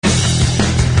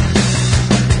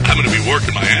be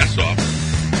working my ass off.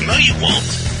 No, you won't.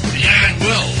 Yeah, I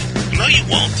will. No, you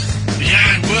won't. Yeah,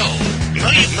 I will. No,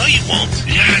 you won't.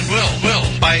 Yeah, I will.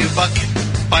 Buy a bucket.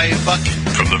 Buy a bucket.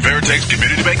 From the Veritex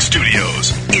Community Bank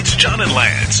Studios, it's John and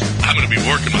Lance. I'm going to be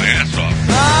working my ass off.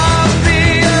 I'll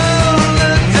be on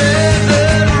the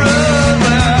desert road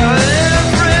where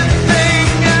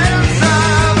everything ends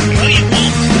up. No, you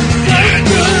won't. Yeah, I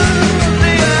will.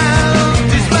 The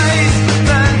empty space,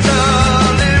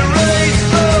 mentally race,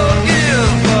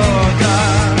 forgive,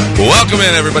 forgot. Welcome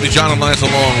in, everybody. John and Lance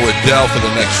along with Dell for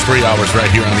the next 3 hours right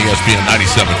here on ESPN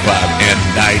 97.5 and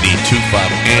 92.5.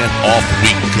 And off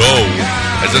we go,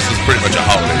 as this is pretty much a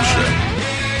holiday show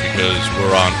because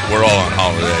we're all on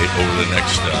holiday over the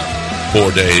next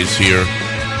 4 days here.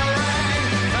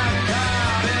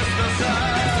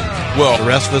 Well, The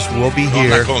rest of us will be I'm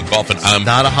here. not going golfing. It's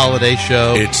not a holiday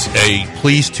show.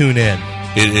 Please tune in.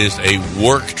 It is a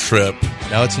work trip.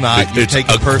 No, it's not. You're It's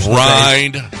taking a personal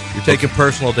grind. days. You're taking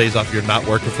personal days off. You're not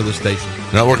working for the station.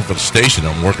 I'm not working for the station.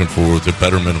 I'm working for the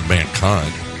betterment of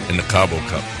mankind in the Cabo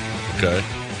Cup. Okay?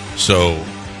 So,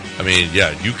 I mean,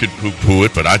 yeah, you could poo-poo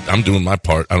it, but I'm doing my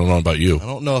part. I don't know about you. I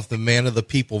don't know if the man of the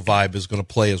people vibe is going to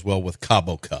play as well with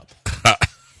Cabo Cup.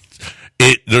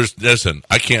 Listen,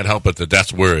 I can't help it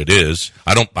that's where it is.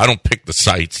 I don't pick the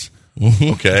sites.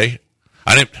 Okay?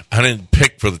 I didn't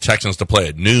pick for the Texans to play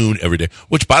at noon every day,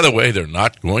 which, by the way, they're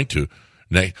not going to.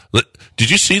 Did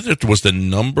you see that it was the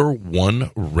number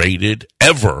one rated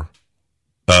ever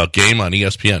game on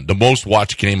ESPN, the most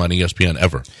watched game on ESPN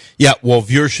ever? Yeah, well,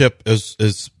 viewership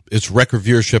is record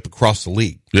viewership across the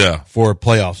league. Yeah, for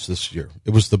playoffs this year,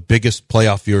 it was the biggest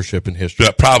playoff viewership in history.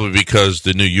 Yeah, probably because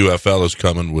the new UFL is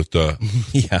coming with the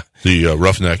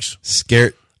Roughnecks.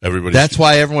 Scared everybody. That's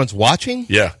why everyone's watching.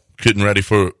 Yeah, getting ready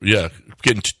for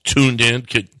getting tuned in,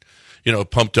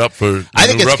 pumped up for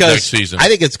the new Roughnecks season. I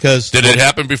think it's because did it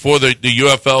happen before the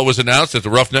UFL was announced that the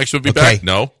Roughnecks would be back?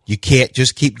 No, you can't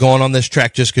just keep going on this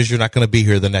track just because you're not going to be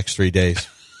here the next 3 days.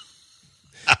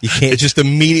 You can't just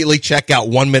immediately check out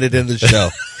 1 minute into the show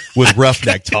with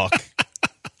Roughneck talk.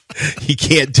 You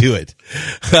can't do it.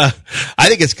 I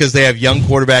think it's because they have young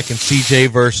quarterback and CJ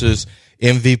versus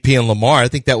MVP and Lamar. I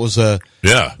think that was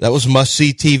must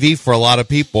see TV for a lot of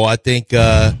people. I think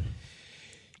I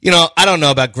don't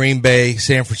know about Green Bay,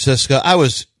 San Francisco. I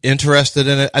was interested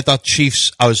in it. I thought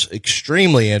Chiefs. I was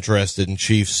extremely interested in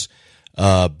Chiefs,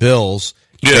 Bills.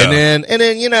 Yeah. And then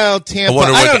Tampa.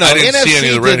 I don't know. I didn't see any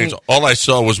of the NFC ratings. All I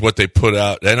saw was what they put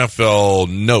out.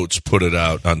 NFL Notes put it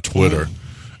out on Twitter.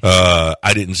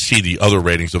 I didn't see the other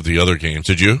ratings of the other games.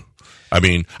 Did you? I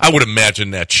mean, I would imagine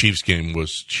that Chiefs game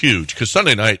was huge because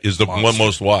Sunday night is the one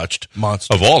most watched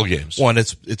of all games. One,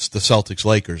 it's the Celtics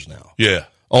Lakers now. Yeah.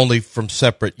 Only from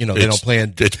separate, they don't play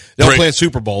in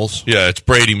Super Bowls. Yeah, it's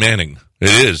Brady Manning. It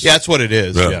is. Yeah, that's what it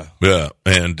is. Yeah.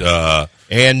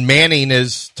 And Manning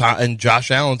is, and Josh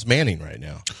Allen's Manning right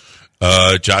now.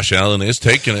 Josh Allen is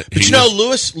taking it. But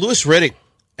Louis Riddick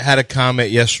had a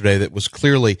comment yesterday that was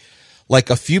clearly like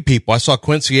a few people. I saw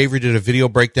Quincy Avery did a video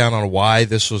breakdown on why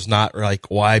this was not like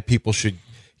why people should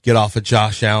get off of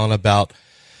Josh Allen about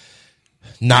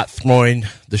not throwing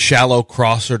the shallow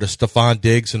crosser to Stephon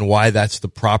Diggs and why that's the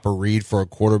proper read for a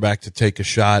quarterback to take a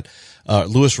shot.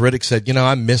 Louis Riddick said,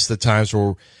 I miss the times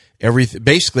where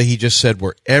basically he just said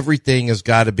where everything has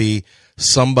got to be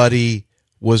somebody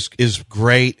is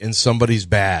great and somebody's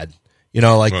bad.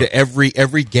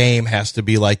 Every game has to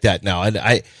be like that now. And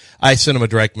I sent him a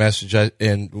direct message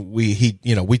and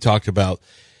we talked about,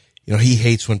 he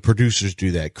hates when producers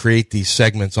do that, create these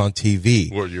segments on TV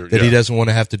he doesn't want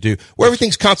to have to do, where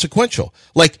everything's consequential.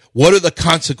 Like, what are the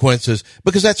consequences?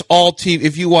 Because that's all TV.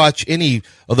 If you watch any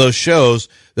of those shows,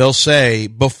 they'll say,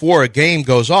 before a game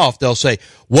goes off, they'll say,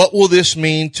 what will this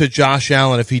mean to Josh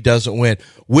Allen if he doesn't win?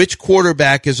 Which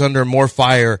quarterback is under more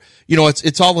fire?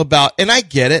 It's all about, and I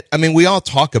get it. I mean, we all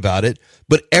talk about it,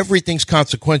 but everything's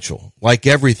consequential, like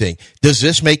everything. Does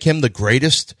this make him the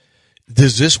greatest?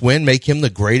 Does this win make him the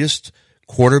greatest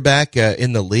quarterback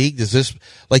in the league? Does this,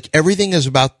 everything is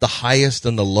about the highest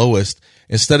and the lowest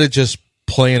instead of just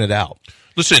playing it out?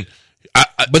 Listen,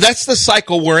 but that's the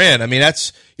cycle we're in. I mean,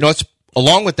 that's, it's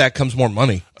along with that comes more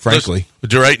money, frankly.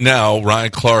 Listen, right now,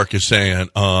 Ryan Clark is saying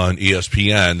on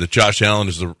ESPN that Josh Allen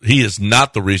is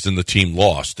not the reason the team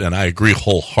lost, and I agree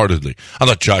wholeheartedly. I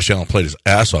thought Josh Allen played his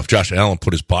ass off. Josh Allen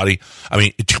put his body,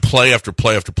 play after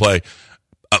play after play.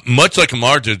 Much like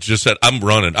Lamar just said, I'm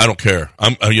running. I don't care.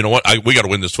 You know what? We got to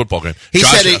win this football game. He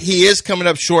said he is coming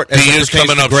up short. He is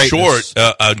coming up short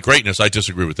on greatness. I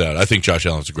disagree with that. I think Josh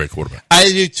Allen's a great quarterback. I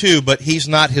do too, but he's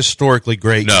not historically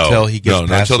great until he gets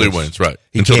past until this. he wins, right?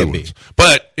 He until can't he wins. be.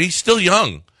 But he's still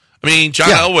young. I mean, John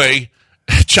Elway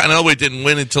John Elway didn't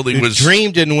win until he was.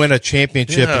 Dream didn't win a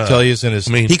championship Yeah. until he was in his.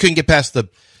 I mean, he couldn't get past the.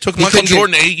 Took he Michael couldn't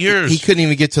Jordan 8 years. He couldn't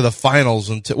even get to the finals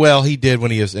until. Well, he did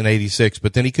when he was in '86,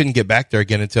 but then he couldn't get back there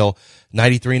again until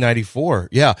 '93, '94.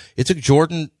 Yeah, it took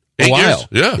Jordan a 8 while. years,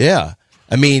 yeah. yeah.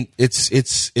 I mean,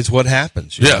 it's what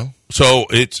happens. You know? So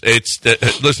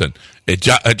listen.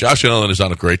 Josh Allen is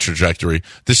on a great trajectory.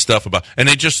 This stuff about and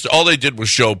all they did was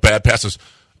show bad passes.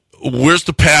 Where's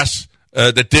the pass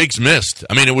that Diggs missed?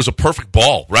 I mean, it was a perfect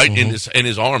ball right in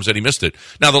his arms, and he missed it.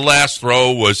 Now the last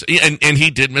throw was, and he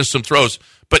did miss some throws,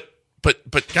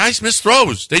 but guys miss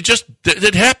throws.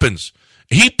 It happens.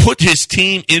 He put his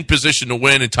team in position to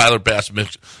win, and Tyler Bass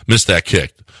missed that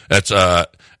kick. That's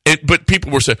but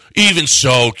people were saying, even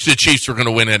so, the Chiefs are going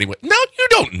to win anyway. No, you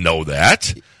don't know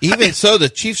that. So, the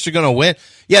Chiefs are going to win.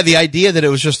 Yeah, the idea that it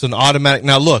was just an automatic.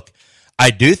 Now, look, I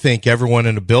do think everyone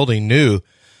in the building knew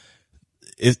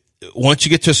once you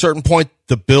get to a certain point,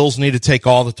 the Bills need to take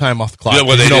all the time off the clock. Yeah,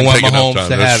 well, they don't didn't want take enough Mahomes time.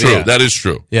 to That's have. true. Yeah. That is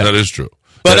true. Yeah. That is true.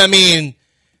 But I mean,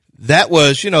 that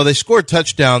was, they scored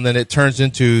touchdown, then it turns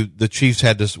into the Chiefs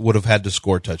would have had to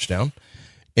score a touchdown.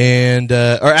 And,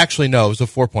 or actually, no, it was a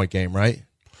 4-point game, right?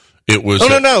 It was.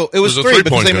 No. It was 3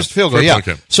 because they missed a field goal. Yeah.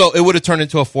 So it would have turned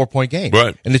into a 4-point game.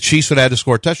 Right. And the Chiefs would have had to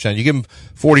score a touchdown. You give them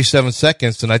 47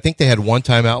 seconds, and I think they had one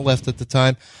timeout left at the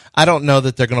time. I don't know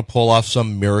that they're going to pull off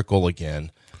some miracle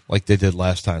again like they did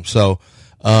last time. So,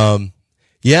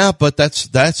 yeah, but that's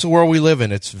the world we live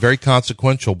in. It's very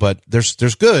consequential, but there's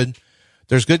good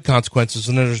consequences,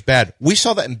 and then there's bad. We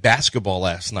saw that in basketball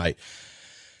last night.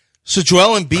 So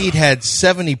Joel Embiid had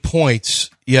 70 points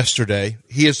yesterday.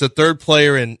 He is the third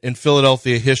player in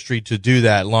Philadelphia history to do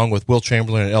that, along with Will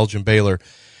Chamberlain and Elgin Baylor.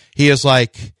 He is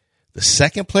like the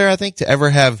second player, I think, to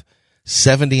ever have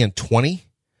 70 and 20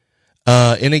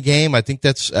 in a game. I think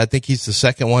he's the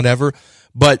second one ever.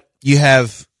 But you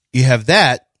have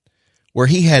that where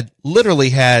he had literally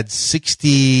had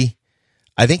 69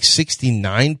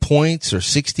 points or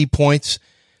 60 points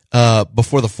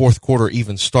before the fourth quarter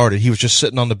even started. He was just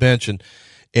sitting on the bench and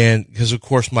because of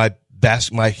course my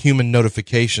human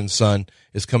notification son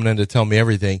is coming in to tell me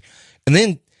everything. And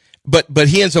then, but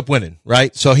he ends up winning,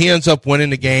 right? So he ends up winning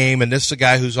the game, and this is a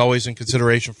guy who's always in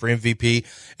consideration for MVP.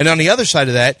 And on the other side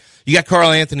of that, you got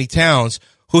Karl Anthony Towns,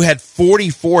 who had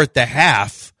 44 at the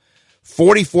half.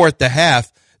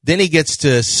 Then he gets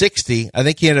to 60. I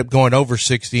think he ended up going over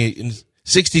 60 and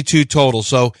 62 total.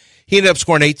 So he ended up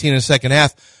scoring 18 in the second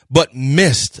half, but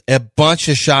missed a bunch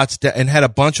of shots and had a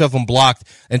bunch of them blocked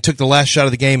and took the last shot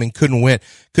of the game and couldn't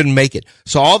make it.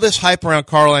 So all this hype around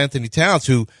Karl Anthony Towns,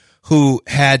 who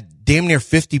had damn near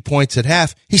 50 points at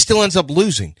half, he still ends up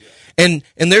losing. And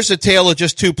there's a tale of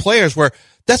just two players where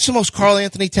that's the most Karl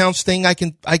Anthony Towns thing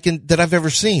that I've ever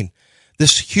seen.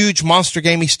 This huge monster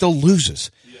game, he still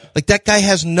loses. Yeah. Like that guy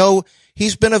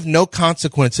he's been of no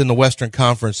consequence in the Western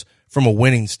Conference from a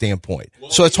winning standpoint.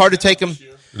 Well, so it's hard to take him.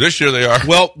 This year they are.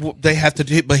 Well, they have to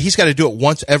do, but he's got to do it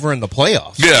once ever in the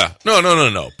playoffs. Yeah.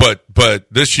 No. But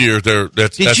this year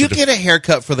Did you get a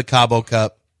haircut for the Cabo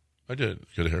Cup? I did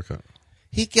get a haircut.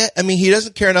 He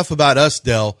doesn't care enough about us,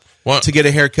 Del, to get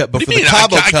a haircut. But for the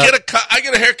Cabo Cup, I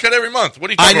get a haircut every month. What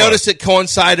are you talking about? I noticed it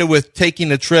coincided with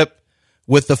taking a trip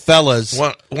with the fellas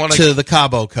to the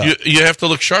Cabo Cup. You have to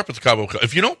look sharp at the Cabo Cup.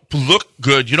 If you don't look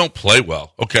good, you don't play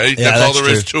well. Okay, that's all there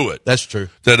is to it. That's true.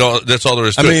 That's all there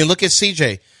is to it. I mean, look at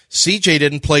CJ. CJ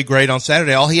didn't play great on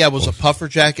Saturday. All he had was a puffer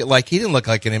jacket. Like, he didn't look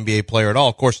like an NBA player at all.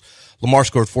 Of course, Lamar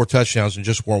scored 4 touchdowns and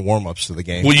just wore warm-ups to the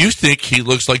game. Well, you think he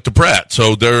looks like the brat.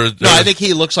 So No, I think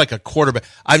he looks like a quarterback.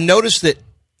 I've noticed that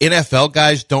NFL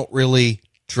guys don't really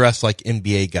dress like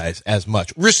NBA guys as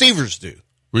much. Receivers do.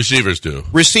 Receivers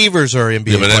are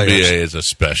NBA players. But NBA is a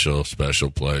special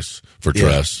place for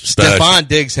dress. Stephon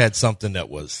Diggs had something that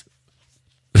was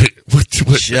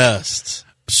just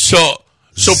so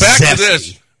back zesty. to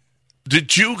this.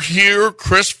 Did you hear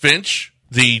Chris Finch,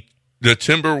 the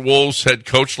Timberwolves head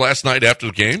coach, last night after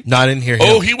the game? No, I didn't hear him.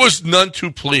 Oh, he was none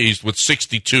too pleased with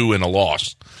 62 in a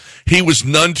loss. He was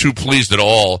none too pleased at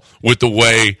all with the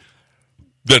way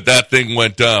that thing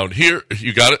went down. Here,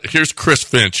 you got it. Here's Chris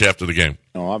Finch after the game.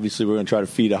 Obviously, we're going to try to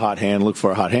feed a hot hand, look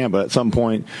for a hot hand, but at some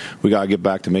point, we got to get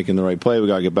back to making the right play. We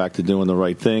got to get back to doing the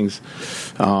right things.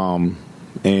 That's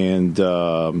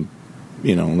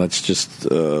just,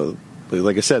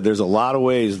 like I said, there's a lot of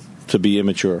ways to be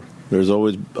immature. There's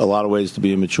always a lot of ways to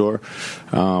be immature.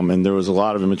 And there was a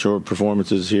lot of immature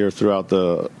performances here throughout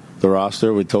the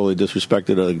roster. We totally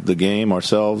disrespected the game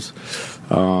ourselves.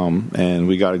 And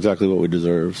we got exactly what we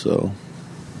deserve, so.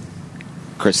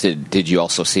 Chris, did you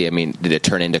also see? Did it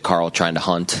turn into Carl trying to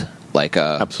hunt like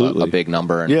a big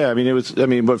number? Yeah,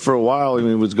 but for a while,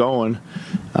 it was going.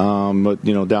 But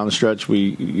down the stretch,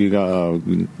 you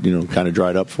kind of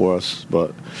dried up for us.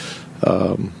 But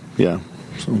yeah,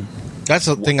 so. That's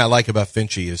the thing I like about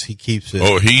Finchy is he keeps it.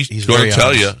 Oh, he's going to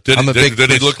tell you. Did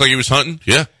he look like he was hunting?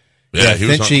 Yeah. Yeah, he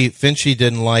was hunting. Finchy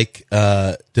didn't like.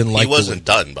 He wasn't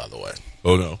done, by the way.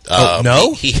 Oh no.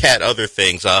 No. He had other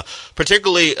things,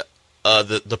 particularly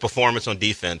the performance on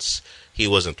defense. He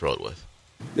wasn't thrilled with.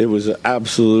 It was an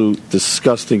absolute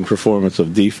disgusting performance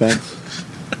of defense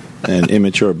and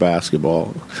immature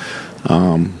basketball,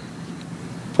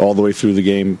 all the way through the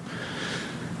game.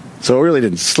 So it really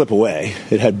didn't slip away.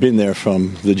 It had been there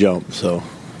from the jump. So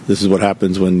this is what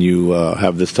happens when you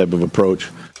have this type of approach.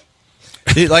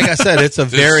 Like I said, it's a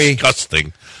very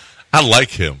disgusting. I like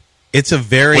him. It's a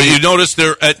very. Well, you notice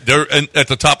they're at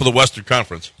the top of the Western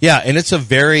Conference. Yeah, and it's a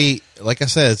very, like I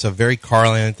said, it's a very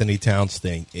Karl Anthony Towns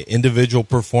thing. Individual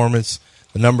performance,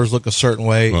 the numbers look a certain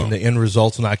way, and the end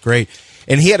result's not great.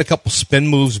 And he had a couple spin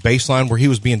moves baseline where he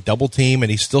was being double teamed, and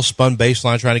he still spun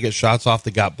baseline trying to get shots off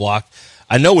that got blocked.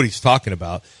 I know what he's talking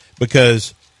about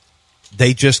because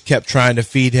they just kept trying to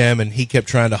feed him, and he kept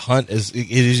trying to hunt as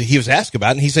he was asked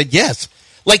about it, and he said yes.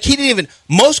 Like he didn't even.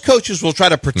 Most coaches will try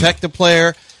to protect the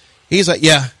player. He's like,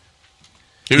 yeah.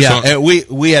 And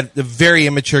we had a very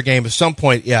immature game. At some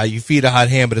point, you feed a hot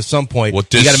hand, but at some point, you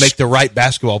got to make the right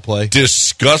basketball play.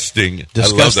 Disgusting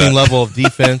Level of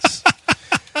defense.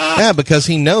 Yeah, because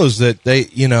he knows that they,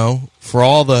 for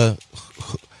all the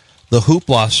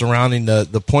hoopla surrounding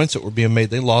the points that were being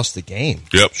made, they lost the game.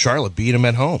 Yep. Charlotte beat them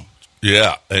at home.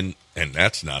 Yeah, and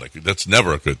that's that's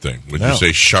never a good thing when you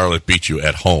say Charlotte beat you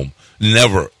at home.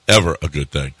 Never ever a good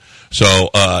thing. So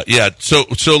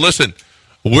so listen,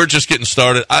 we're just getting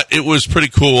started. It was pretty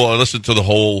cool. I listened to the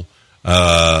whole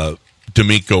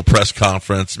DeMeco press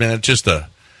conference. Man, just a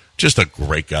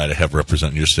great guy to have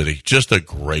representing your city. Just a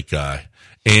great guy.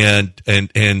 And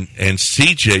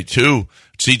CJ too.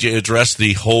 CJ addressed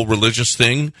the whole religious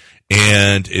thing,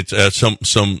 and it's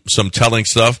some telling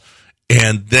stuff.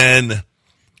 And then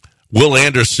Will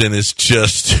Anderson is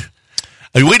just.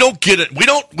 I mean, we don't get it. We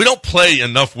don't play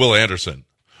enough Will Anderson.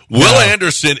 Will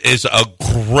Anderson is a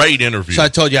great interview. So I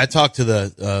told you, I talked to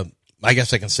the. I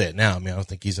guess I can say it now. I mean, I don't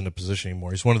think he's in a position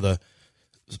anymore. He's one of the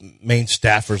main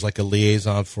staffers, like a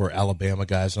liaison for Alabama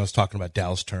guys. And I was talking about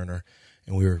Dallas Turner,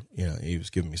 and we were, he was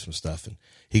giving me some stuff, and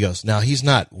he goes, "Now he's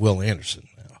not Will Anderson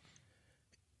now."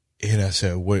 And I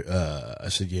said,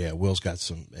 "Yeah, Will's got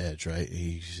some edge, right?"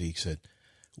 He said,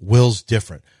 "Will's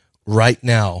different right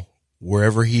now."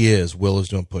 Wherever he is, Will is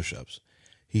doing push-ups.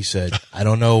 He said, I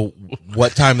don't know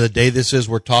what time of the day this is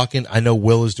we're talking. I know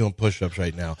Will is doing push-ups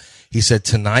right now. He said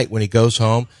tonight when he goes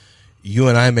home, you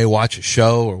and I may watch a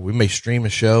show or we may stream a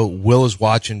show. Will is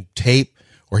watching tape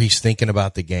or he's thinking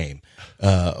about the game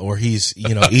or he's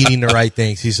eating the right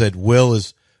things. He said Will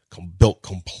is built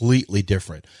completely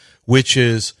different, which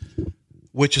is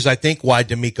I think why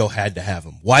DeMeco had to have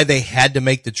him, why they had to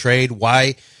make the trade,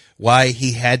 why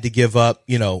he had to give up,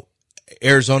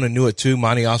 Arizona knew it too.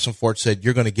 Monty Ossenfort said,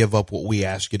 "You're going to give up what we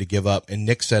ask you to give up." And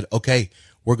Nick said, "Okay,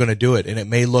 we're going to do it." And it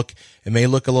may look a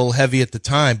little heavy at the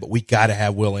time, but we got to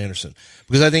have Will Anderson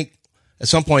because I think at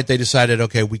some point they decided,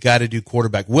 okay, we got to do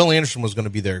quarterback. Will Anderson was going to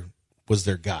be their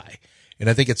guy, and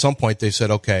I think at some point they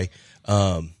said, okay,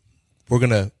 we're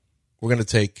going to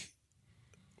take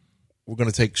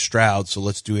Stroud, so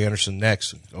let's do Anderson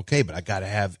next. Okay, but I got to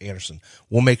have Anderson.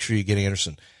 We'll make sure you get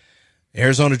Anderson.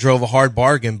 Arizona drove a hard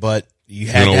bargain, but you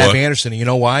had to have Anderson. And you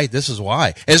know why? This is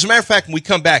why. As a matter of fact, when we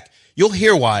come back, you'll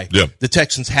hear why the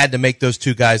Texans had to make those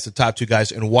two guys, the top two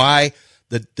guys, and why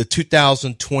the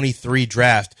 2023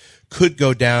 draft could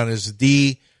go down as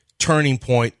the turning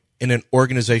point in an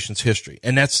organization's history.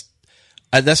 And that's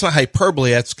not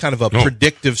hyperbole. That's kind of a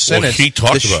predictive sentence. He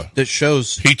talked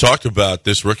He talked about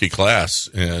this rookie class,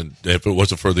 and if it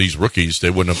wasn't for these rookies, they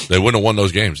wouldn't have won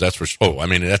those games. That's for sure. I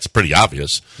mean, that's pretty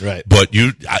obvious, right? But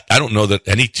I don't know that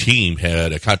any team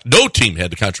had no team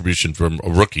had the contribution from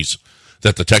rookies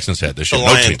that the Texans had this year.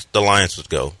 The Lions would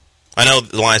go. I know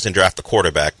the Lions didn't draft the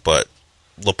quarterback, but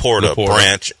Laporta.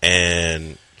 Branch,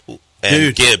 and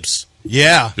Gibbs.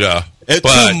 Yeah.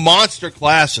 Two monster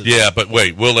classes. Yeah, but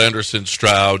wait, Will Anderson,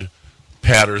 Stroud,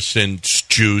 Patterson,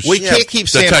 Juice. We can't keep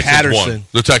saying Patterson.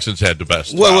 The Texans had the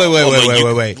best.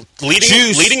 Wait.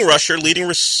 Leading rusher,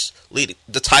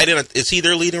 the tight end. Is he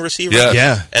their leading receiver?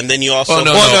 Yeah. And then you also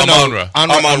Amon-Ra.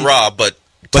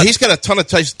 but he's got a ton of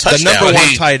touchdowns. The number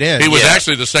one tight end. He was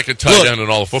actually the second tight end in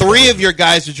all of football. Three of your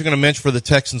guys that you're going to mention for the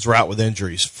Texans were out with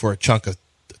injuries for a chunk of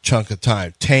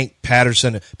time. Tank,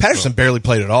 Patterson barely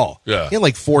played at all. Yeah. He had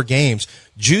like 4 games.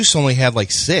 Juice only had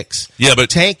like 6. Yeah, but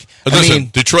Tank, listen,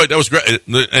 Detroit, that was great.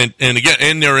 And again,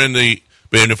 and they're in the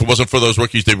And if it wasn't for those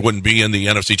rookies, they wouldn't be in the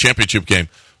NFC Championship game.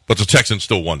 But the Texans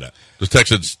still won that. The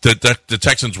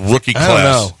Texans rookie class. I don't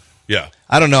know. Yeah.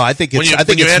 I don't know. I think it's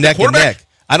neck and neck.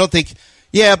 I don't think.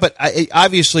 Yeah, but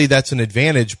obviously that's an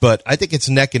advantage. But I think it's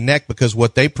neck and neck because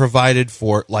what they provided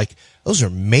for, like, those are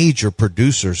major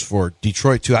producers for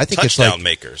Detroit too. I think touchdown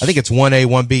makers. I think it's 1A,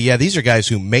 1B. Yeah, these are guys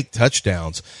who make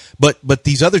touchdowns. But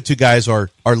these other two guys are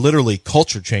literally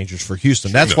culture changers for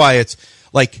Houston. That's why it's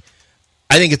like,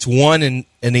 I think it's one in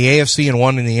the AFC and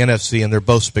one in the NFC, and they're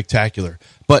both spectacular.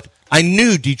 But I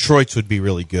knew Detroit's would be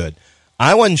really good.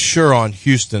 I wasn't sure on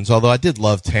Houston's, although I did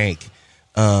love Tank.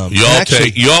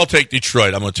 You all take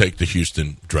Detroit. I'm going to take the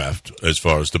Houston draft as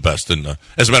far as the best. And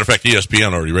as a matter of fact,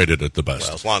 ESPN already rated it the best.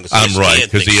 Well, as long as I'm ESPN right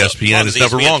because ESPN is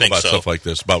never wrong about so. stuff like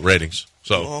this about ratings.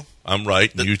 So I'm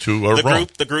right, and you two are wrong.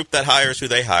 The group that hires who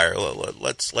they hire.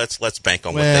 Let's bank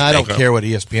on what they I think. don't care what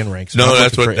ESPN ranks. No,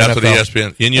 that's what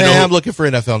ESPN. And I'm looking for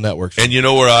NFL networks. And you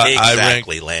know where I rank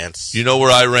Lance. You know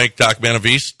where I rank Doc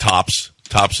Manavis?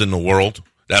 Tops in the world.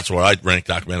 That's where I rank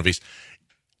Doc Manavis.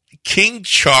 King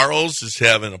Charles is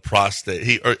having a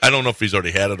prostate. I don't know if he's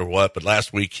already had it or what, but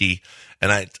last week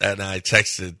I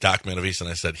texted Doc Manavis and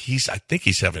I said I think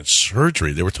he's having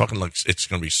surgery. They were talking like it's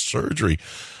going to be surgery,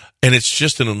 and it's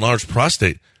just an enlarged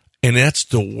prostate, and that's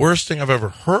the worst thing I've ever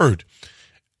heard.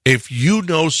 If you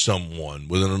know someone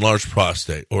with an enlarged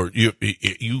prostate, or you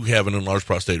have an enlarged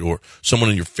prostate, or someone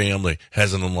in your family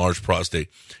has an enlarged prostate,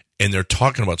 and they're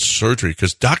talking about surgery,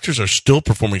 because doctors are still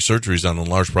performing surgeries on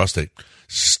enlarged prostate,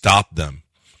 stop them.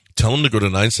 Tell them to go to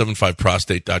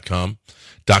 975prostate.com.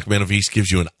 Doc Manavis gives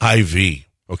you an IV,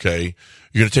 okay?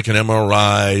 You're going to take an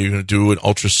MRI. You're going to do an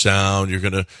ultrasound. You're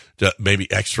going to maybe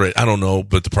X-ray. I don't know,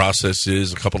 but the process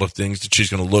is a couple of things that she's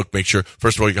going to look, make sure.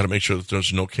 First of all, you got to make sure that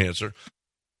there's no cancer.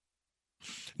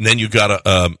 And then you got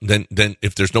to, then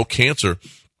if there's no cancer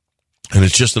and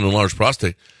it's just an enlarged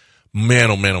prostate, man,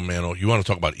 oh, you want to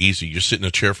talk about easy. You sit in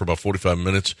a chair for about 45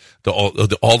 minutes. All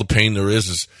the pain there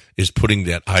is putting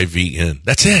that IV in.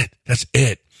 That's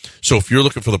it. So if you're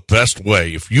looking for the best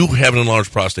way, if you have an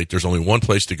enlarged prostate, there's only one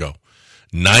place to go.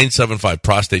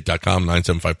 975prostate.com,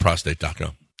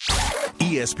 975prostate.com.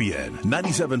 ESPN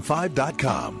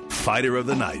 975.com. Fighter of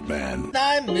the Night, man.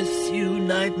 I miss you,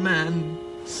 Nightman,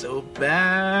 so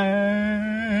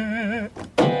bad.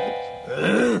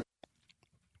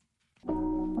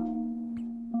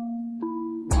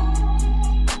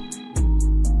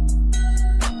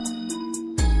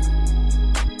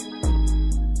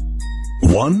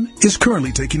 One is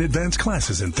currently taking advanced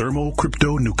classes in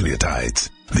thermocryptonucleotides.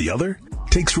 The other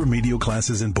takes remedial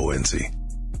classes in buoyancy.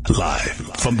 Live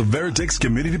from the Veritex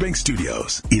Community Bank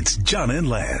Studios, it's John and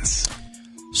Lance.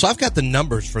 So I've got the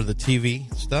numbers for the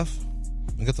TV stuff.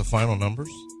 I got the final numbers.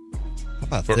 How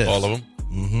about for this? all of them?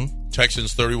 Mm-hmm.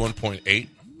 Texans 31.8.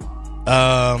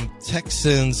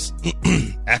 Texans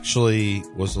actually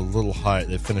was a little high.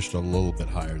 They finished a little bit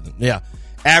higher than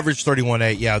average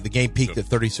 31.8. Yeah, the game peaked at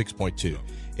 36.2.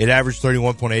 It averaged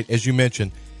 31.8. As you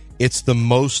mentioned, it's the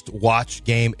most watched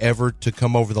game ever to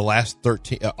come over the last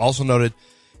 13. Also noted,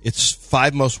 it's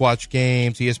 5 most watched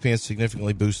games. ESPN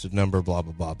significantly boosted number. Blah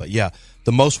blah blah. But yeah,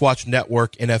 the most watched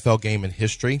network NFL game in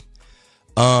history.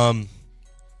 Higher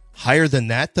than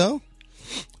that though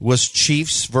was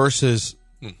Chiefs versus.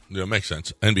 Yeah, makes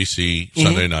sense. NBC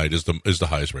Sunday night is the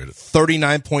highest rated.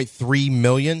 39.3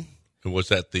 million. And was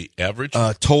that the average?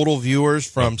 Total viewers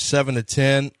from 7 to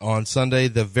 10 on Sunday.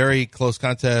 The very close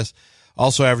contest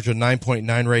also averaged a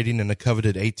 9.9 rating and a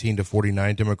coveted 18 to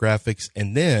 49 demographics.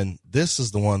 And then this is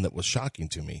the one that was shocking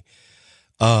to me.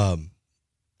 A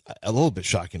little bit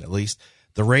shocking, at least.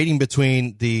 The rating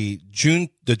between the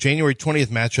January 20th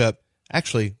matchup.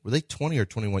 Actually, were they 20 or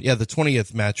 21? Yeah, the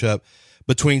 20th matchup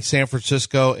between San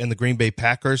Francisco and the Green Bay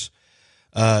Packers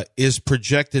is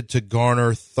projected to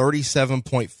garner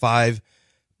 37.5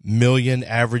 million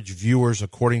average viewers,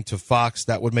 according to Fox.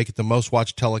 That would make it the most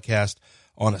watched telecast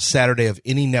on a Saturday of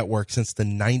any network since the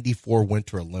 94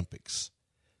 Winter Olympics.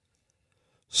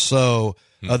 So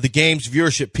the game's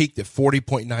viewership peaked at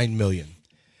 40.9 million,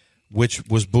 which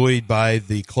was buoyed by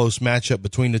the close matchup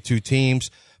between the two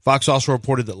teams. Fox also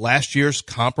reported that last year's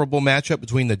comparable matchup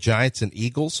between the Giants and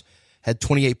Eagles had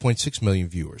 28.6 million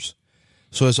viewers.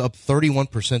 So it's up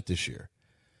 31% this year.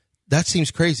 That seems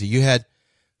crazy.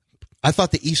 I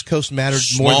thought the East Coast mattered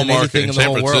more than anything in the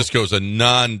whole world. San Francisco is a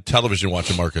non-television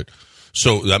watching market.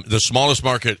 So the smallest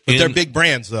market. But they're big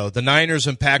brands, though. The Niners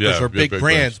and Packers are big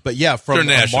brands. But yeah, from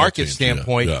a market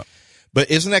standpoint. Yeah. But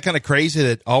isn't that kind of crazy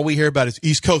that all we hear about is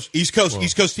East Coast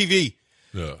TV?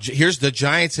 Yeah. Here's the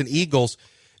Giants and Eagles.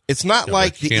 It's not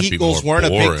like the Eagles weren't a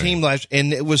big team last,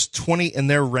 and it was 20, and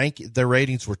their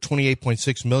ratings were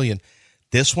 28.6 million.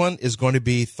 This one is going to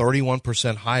be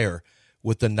 31% higher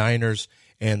with the Niners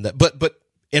and but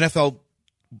NFL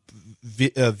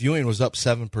viewing was up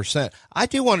 7%. I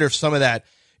do wonder if some of that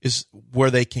is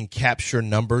where they can capture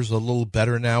numbers a little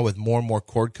better now with more and more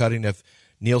cord cutting, if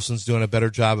Nielsen's doing a better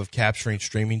job of capturing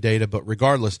streaming data. But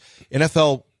regardless,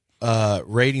 NFL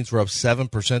ratings were up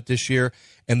 7% this year,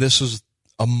 and this is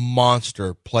a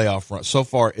monster playoff run. So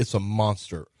far, it's a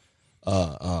monster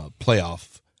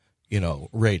playoff,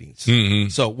 ratings. Mm-hmm.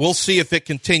 So we'll see if it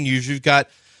continues. You've got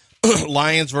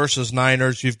Lions versus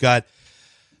Niners. You've got,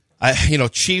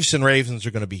 Chiefs and Ravens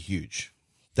are going to be huge.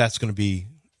 Those are going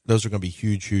to be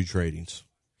huge ratings.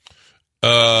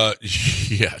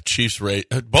 Yeah, Chiefs rate.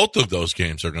 Both of those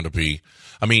games are going to be.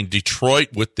 I mean, Detroit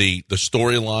with the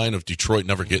storyline of Detroit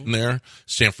never getting there.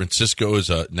 San Francisco is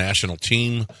a national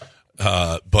team,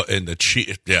 but in the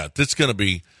Chiefs, it's going to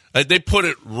be. They put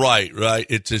it right.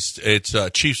 It's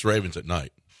Chiefs Ravens at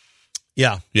night.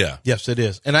 Yeah. Yeah. Yes, it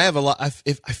is. And I have a lot. I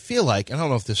feel like, I don't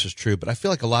know if this is true, but I feel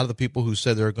like a lot of the people who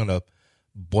said they're going to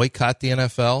boycott the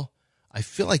NFL, I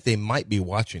feel like they might be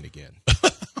watching again.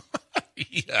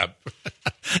 Yeah,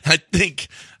 I think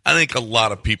a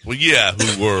lot of people,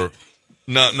 who were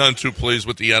none too pleased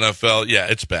with the NFL. Yeah,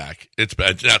 it's back. It's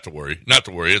back. Not to worry.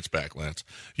 It's back, Lance.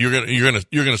 You're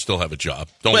gonna still have a job.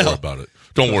 Don't worry about it.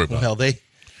 Don't worry about it.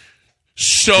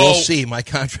 We'll see. My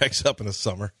contract's up in the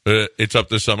summer. It's up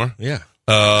this summer. Yeah.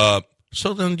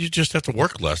 So then you just have to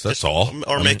work less. That's all.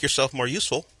 Or make yourself more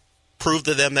useful. Prove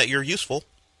to them that you're useful.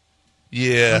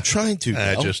 Yeah, I'm trying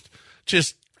to.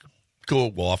 Just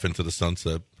go off into the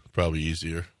sunset. Probably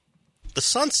easier. The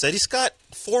sunset. He's got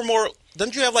 4 more.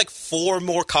 Doesn't you have 4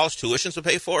 more college tuitions to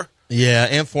pay for? Yeah,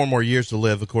 and 4 more years to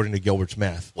live, according to Gilbert's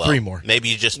math. Well, 3 more. Maybe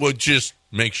you just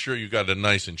make sure you got a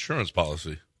nice insurance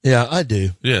policy. Yeah, I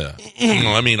do. Yeah,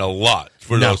 I mean a lot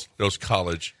for those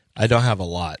college. I don't have a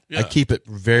lot. Yeah. I keep it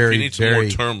very, if you need some very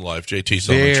more term life. JT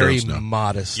selling very insurance now.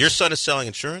 modest. Your son is selling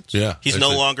insurance. Yeah, he's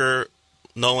no longer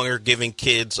giving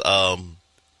kids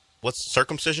what's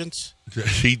circumcisions.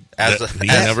 He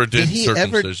never did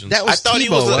circumcisions. That was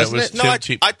Tebow, wasn't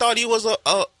it? I thought he was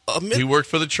a he worked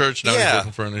for the church. Now he's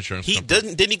looking for an insurance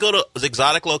company. Didn't he go to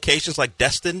exotic locations like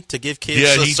Destin to give kids?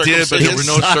 Yeah, he did, but there were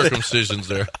no circumcisions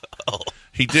there.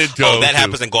 He did go. Oh, that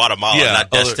happens in Guatemala,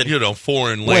 not Destin.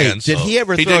 Foreign lands. Did he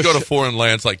ever? He did go to foreign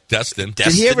lands like Destin.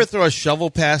 Did he ever throw a shovel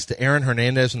pass to Aaron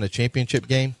Hernandez in the championship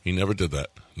game? He never did that.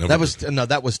 That was Tebow.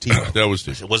 That was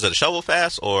Tebow. Was it a shovel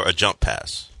pass or a jump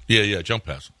pass? Yeah, jump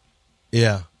pass.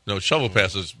 Yeah. No, shovel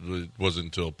passes wasn't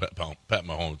until Pat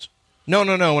Mahomes. No.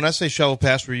 When I say shovel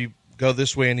pass, where you go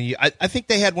this way, and I think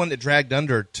they had one that dragged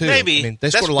under too. Maybe. I mean, they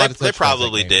scored a lot of touchdowns. They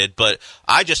probably did, but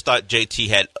I just thought JT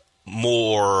had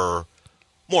more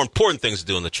important things to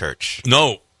do in the church.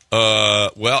 No.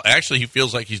 Well, actually, he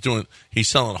feels like he's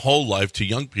selling whole life to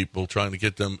young people, trying to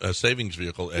get them a savings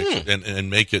vehicle and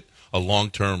make it a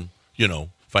long-term,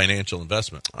 financial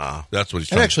investment. That's what he's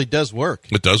trying. It actually does work.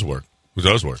 It does work.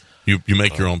 You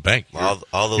make your own bank.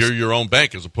 You're your own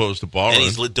bank as opposed to borrowing. And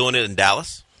he's doing it in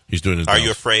Dallas? He's doing it in Are Dallas.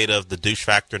 you afraid of the douche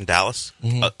factor in Dallas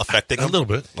affecting him? A little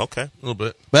bit. Okay. A little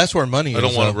bit. But that's where money is. I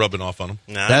don't want to rub it off on him.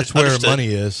 Nah, that's where money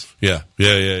is. Yeah.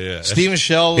 Stephen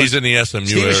Shell. He's in the SMU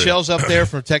Stephen area. Shell's up there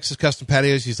from Texas Custom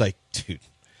Patios. He's like, dude,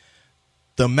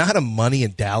 the amount of money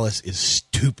in Dallas is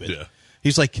stupid. Yeah.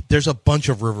 He's like, there's a bunch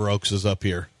of River Oakses up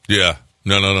here. Yeah.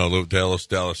 No. Dallas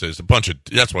is a bunch of.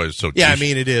 That's why it's so. Yeah, douchey. I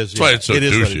mean it is. That's why it's so it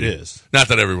is douchey. what it is. Not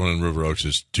that everyone in River Oaks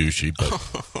is douchey, but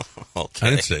okay. I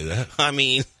didn't say that. I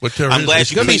mean, I'm glad It's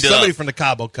you going to be cleaned it somebody up. from the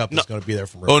Cabo Cup that's going to be there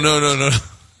from River Oh Oaks. no.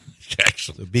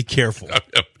 Actually, So be careful.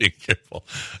 be careful.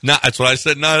 That's what I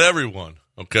said. Not everyone.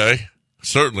 Okay,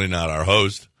 certainly not our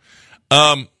host.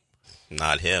 Not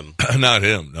him. Not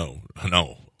him.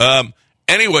 No.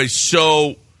 Anyway,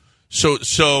 so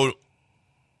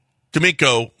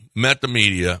DeMeco met the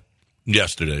media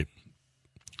yesterday,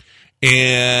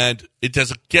 and it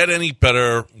doesn't get any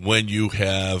better when you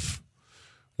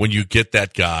get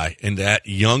that guy, and that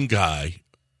young guy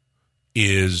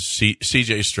is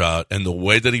C.J. Stroud, and the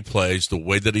way that he plays, the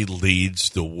way that he leads,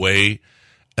 the way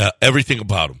everything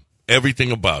about him, everything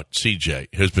about C.J.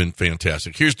 has been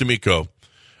fantastic. Here's DeMeco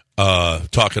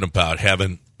talking about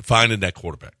finding that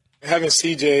quarterback. Having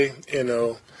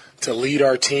CJ, to lead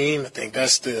our team, I think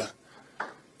that's the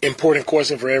important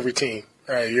question for every team,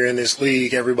 right? You're in this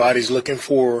league, everybody's looking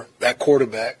for that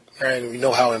quarterback, right? And we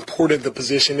know how important the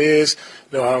position is,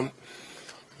 know how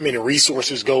many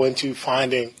resources go into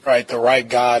finding, right, the right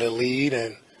guy to lead,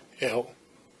 and,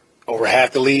 over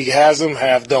half the league has them,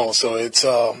 half don't. So it's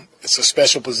a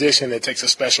special position. It takes a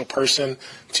special person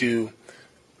to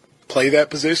play that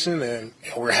position, and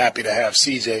we're happy to have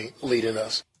CJ leading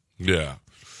us. Yeah.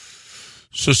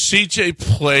 So CJ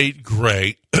played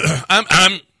great.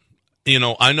 I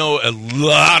know a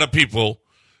lot of people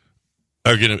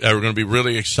are going to be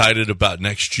really excited about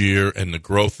next year and the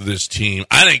growth of this team.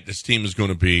 I think this team is going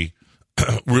to be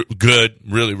good,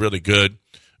 really, really good.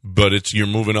 But you're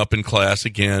moving up in class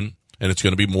again, and it's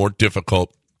going to be more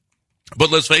difficult.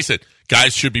 But let's face it,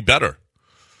 guys should be better.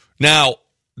 Now,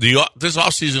 this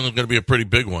offseason is going to be a pretty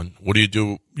big one. What do you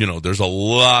do? There's a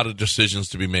lot of decisions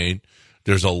to be made.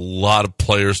 There's a lot of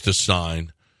players to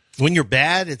sign. When you're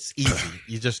bad, it's easy.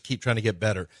 You just keep trying to get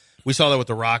better. We saw that with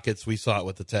the Rockets. We saw it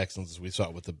with the Texans. We saw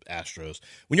it with the Astros.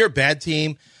 When you're a bad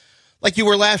team, like you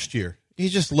were last year, you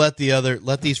just let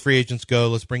these free agents go.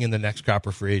 Let's bring in the next crop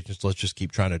of free agents. Let's just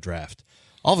keep trying to draft.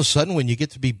 All of a sudden, when you get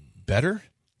to be better,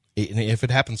 and if it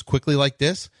happens quickly like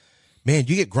this, man,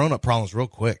 you get grown-up problems real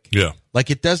quick. Yeah. Like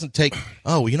it doesn't take,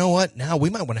 oh, you know what? Now we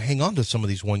might want to hang on to some of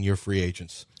these one-year free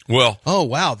agents. Well. Oh,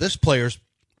 wow, this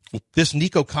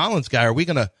Nico Collins guy,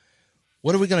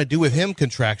 what are we going to do with him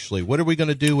contractually? What are we going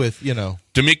to do with,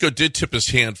 DeMeco did tip his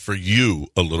hand for you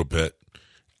a little bit.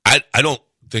 I don't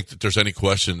think that there's any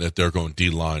question that they're going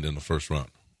D-line in the first round.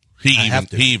 He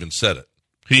even said it.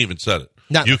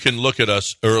 You can look at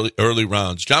us early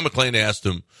rounds. John McClain asked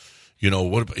him,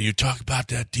 what about you talk about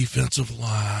that defensive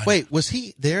line? Wait, was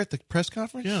he there at the press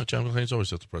conference? Yeah, John McClain's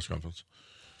always at the press conference.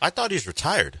 I thought he's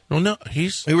retired. No,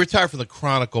 he retired from the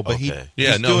Chronicle, but okay.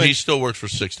 he still works for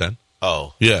 610.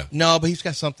 Oh, yeah. No, but he's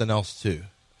got something else too.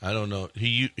 I don't know.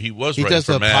 He was he writing does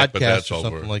for a Mac, podcast but that's or over.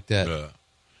 something like that.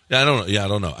 Yeah, I don't know. Yeah, I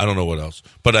don't know. I don't know what else,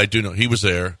 but I do know he was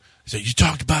there. He said, "You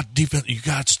talked about defense. You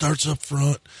got starts up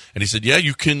front," and he said, "Yeah,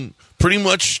 you can pretty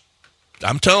much."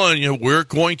 I'm telling you, we're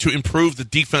going to improve the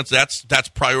defense. That's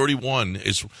priority one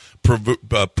is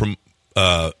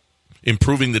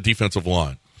improving the defensive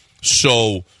line.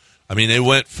 So, I mean, they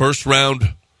went first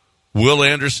round. Will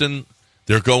Anderson.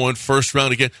 They're going first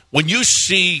round again. When you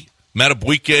see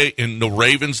Matabuike in the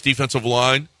Ravens defensive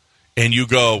line, and you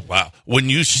go, wow. When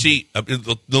you see,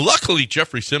 luckily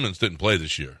Jeffrey Simmons didn't play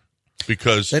this year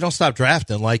because they don't stop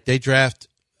drafting. Like they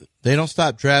don't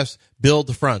stop drafts. Build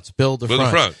the fronts. Build the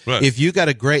front. Right. If you got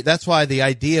a great, that's why the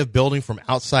idea of building from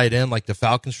outside in, like the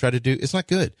Falcons try to do, it's not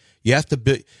good. You have to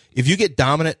build. If you get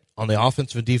dominant on the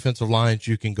offensive and defensive lines,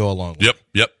 you can go along with it.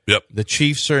 Yep. The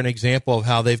Chiefs are an example of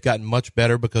how they've gotten much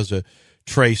better because of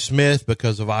Trey Smith,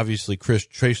 because of obviously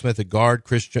Trey Smith at guard,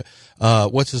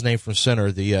 what's his name from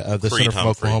center, the center from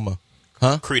Oklahoma,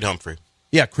 huh? Creed Humphrey.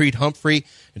 Yeah, Creed Humphrey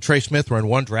and Trey Smith were in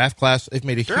one draft class. They've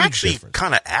made a They're huge actually difference.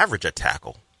 kind of average at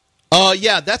tackle.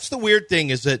 Yeah, that's the weird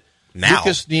thing is that now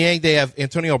Lucas Niang, they have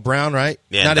Antonio Brown, right?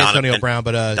 Yeah, not Antonio Brown,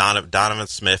 but Donovan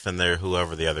Smith and there,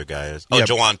 whoever the other guy is. Oh, yeah.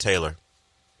 Jawan Taylor.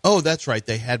 Oh, that's right.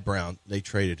 They had Brown. They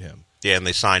traded him. Yeah, and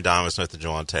they signed Donovan Smith and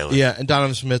Jawan Taylor. Yeah, and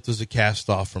Donovan Smith was a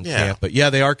cast-off from camp. But,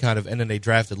 yeah, they are kind of – and then they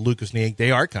drafted Lucas Niang.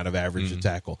 They are kind of average at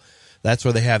tackle. That's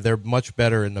where they have – they're much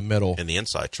better in the middle. In the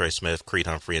inside, Trey Smith, Creed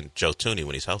Humphrey, and Joe Tooney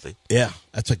when he's healthy. Yeah,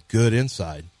 that's a good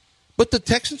inside. But the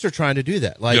Texans are trying to do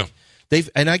that.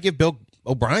 And I give Bill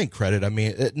O'Brien credit. I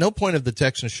mean, at no point have the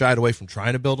Texans shied away from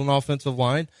trying to build an offensive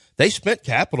line. They spent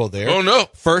capital there. Oh, no.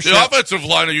 Offensive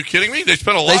line, are you kidding me? They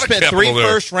spent a lot of capital there. They spent 3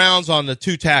 first rounds on the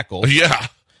 2 tackles. Yeah.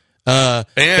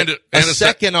 And a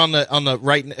second on the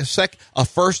right, a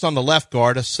first on the left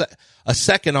guard, a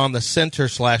second on the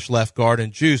center/left guard,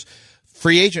 and Juice.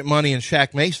 Free agent money and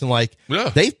Shaq Mason,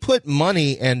 they've put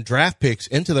money and draft picks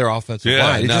into their offensive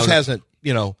line. It just hasn't,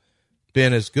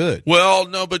 been as good. Well,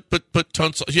 no, but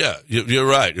tons. Yeah, you're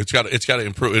right. It's got to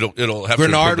improve. It'll have.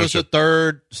 Grenard was a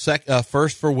third,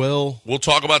 first for Will. We'll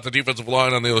talk about the defensive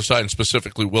line on the other side, and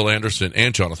specifically Will Anderson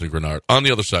and Jonathan Grenard on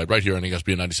the other side, right here on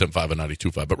ESPN 97.5 and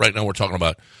 92.5. But right now we're talking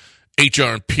about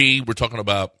HR&P. We're talking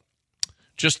about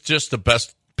just the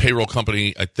best payroll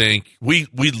company. I think we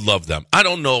love them. I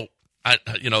don't know.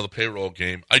 The payroll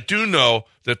game. I do know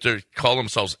that they call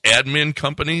themselves admin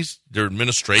companies. Their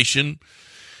administration.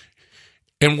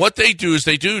 And what they do is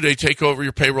they take over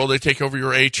your payroll, they take over your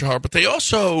HR, but they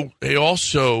also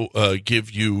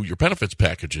give you your benefits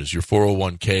packages, your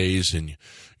 401ks and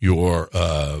your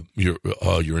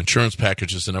insurance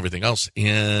packages and everything else.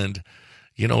 And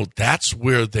that's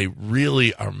where they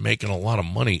really are making a lot of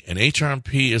money. And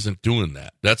HR&P isn't doing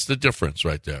that. That's the difference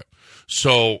right there.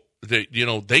 So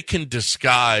they can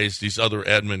disguise these other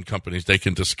admin companies. They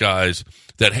can disguise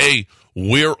that, hey,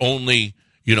 we're only.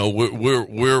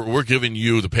 We're giving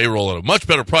you the payroll at a much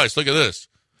better price. Look at this.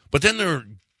 But then they're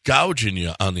gouging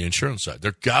you on the insurance side.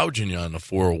 They're gouging you on the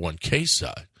 401k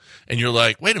side. And you're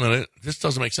like, wait a minute, this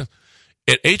doesn't make sense.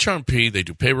 At HR&P, they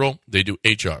do payroll, they do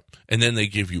HR, and then they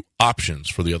give you options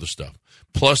for the other stuff.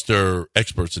 Plus, they're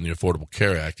experts in the Affordable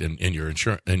Care Act and your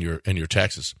insurance and your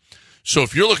taxes. So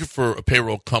if you're looking for a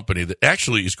payroll company that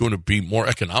actually is going to be more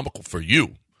economical for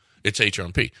you, it's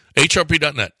HRP.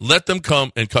 HRP.net. Let them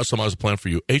come and customize a plan for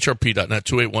you. HRP.net,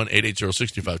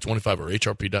 281-880-6525 or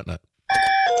HRP.net.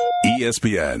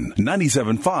 ESPN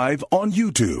 97.5 on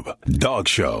YouTube. Dog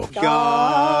Show.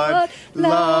 God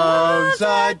loves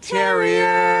a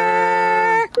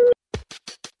terrier.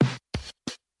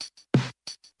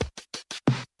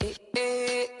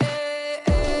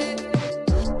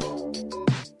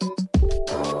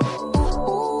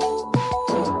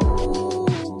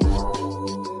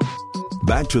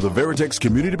 Back to the Veritex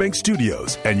Community Bank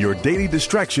Studios and your daily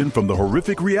distraction from the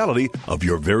horrific reality of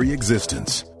your very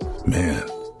existence. Man,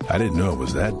 I didn't know it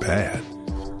was that bad.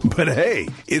 But hey,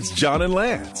 it's John and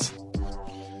Lance.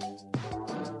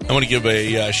 I want to give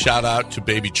a shout out to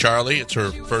baby Charlie. It's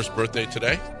her first birthday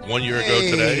today. 1 year ago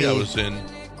today, I was in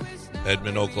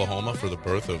Edmond, Oklahoma for the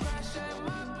birth of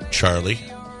Charlie.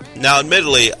 Now,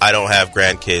 admittedly, I don't have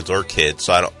grandkids or kids,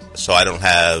 so I don't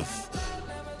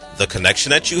have the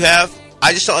connection that you have.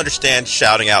 I just don't understand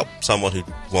shouting out someone who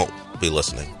won't be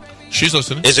listening. She's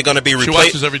listening. Is it going to be replayed? She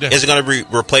watches every day. Is it going to be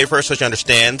replayed for her so she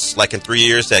understands, like in 3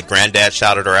 years, that granddad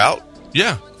shouted her out?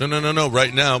 Yeah. No.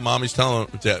 Right now, Mommy's telling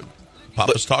her that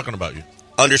Papa's talking about you.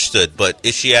 Understood, but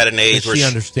is she at an age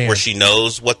where she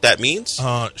knows what that means?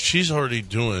 She's already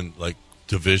doing, like,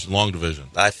 long division.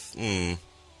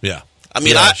 Yeah. I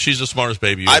mean, she's the smartest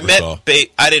baby you ever saw.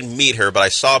 I didn't meet her, but I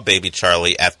saw baby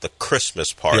Charlie at the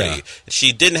Christmas party. Yeah.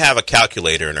 She didn't have a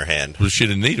calculator in her hand. Well, she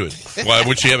didn't need it. Why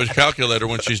would she have a calculator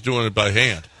when she's doing it by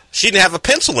hand? She didn't have a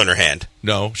pencil in her hand.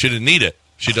 No, she didn't need it.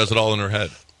 She does it all in her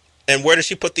head. And where does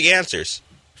she put the answers?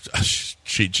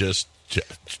 She just...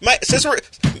 May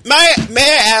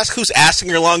I ask who's asking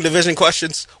your long division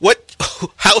questions? What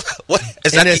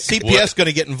is and that? Is CPS going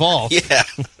to get involved? Yeah.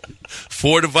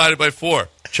 4 divided by 4.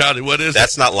 Charlie, what is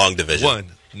That's not long division.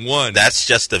 1. That's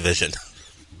just division.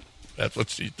 That's what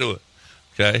she's doing.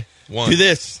 Okay? 1. Do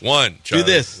this. 1. Charlie. Do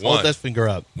this. 1. Hold that finger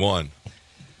up. 1.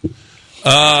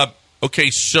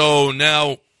 Okay, so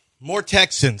now... More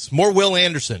Texans. More Will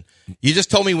Anderson. You just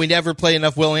told me we never play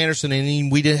enough Will Anderson, and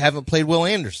we haven't played Will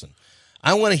Anderson.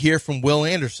 I want to hear from Will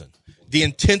Anderson. The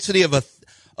intensity of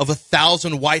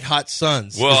 1,000 white-hot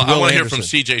suns. Well, I want to hear from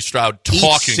C.J. Stroud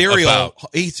talking about...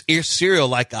 Eats cereal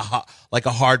like a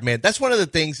hard man. That's one of the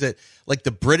things that, like the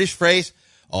British phrase,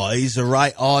 he's a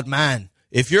right odd man.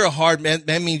 If you're a hard man,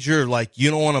 that means you're like,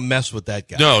 you don't want to mess with that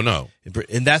guy. No.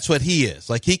 And that's what he is.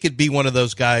 Like, he could be one of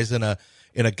those guys in a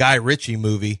Guy Ritchie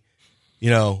movie,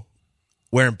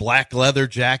 wearing black leather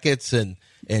jackets and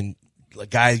a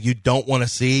guy you don't want to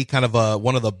see, kind of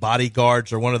one of the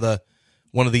bodyguards or one of the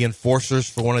enforcers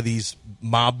for one of these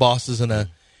mob bosses in a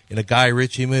Guy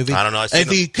Ritchie movie. I don't know.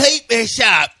 If you keep this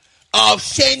up, I'll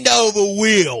send over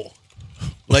Will.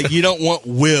 Like, you don't want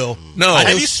Will. No.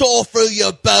 He'll saw through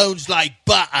your bones like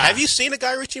butter. Have you seen a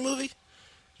Guy Ritchie movie?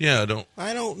 Yeah, I don't.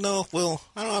 I don't know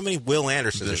how many Will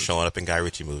Andersons are showing up in Guy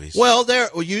Ritchie movies. Well,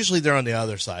 usually they're on the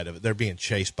other side of it. They're being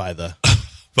chased by the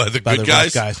good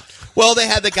guys. Well, they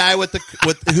had the guy with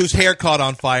whose hair caught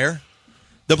on fire.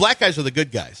 The black guys are the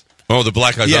good guys. Oh, the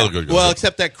black guys are the good guys. Well,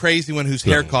 except that crazy one whose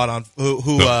hair caught on.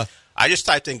 I just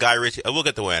typed in Guy Ritchie. We'll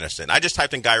get to Will Anderson. I just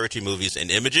typed in Guy Ritchie movies in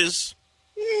images.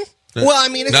 Well, I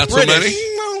mean, it's not British. So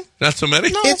many? No. Not so many?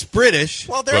 No. It's British.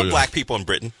 Well, there are black people in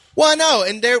Britain. Well, I know.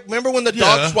 And remember when the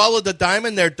dog swallowed the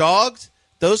diamond? They're dogs.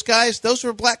 Those guys, those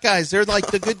were black guys. They're like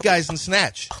the good guys in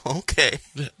Snatch. Okay.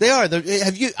 They are.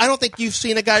 Have you? I don't think you've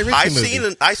seen a Guy Ritchie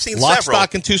movie. I've seen Lock, several.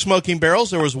 Stock, and Two Smoking Barrels.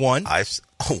 There was one.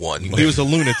 One. He was a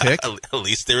lunatic. At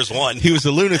least there's one. He was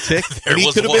a lunatic. And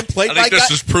he could have been played by I think this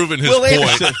has proven his Will point.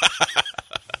 Anderson.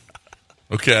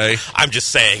 Okay. I'm just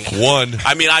saying. 1.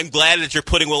 I mean, I'm glad that you're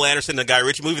putting Will Anderson in a Guy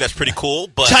Ritchie movie. That's pretty cool.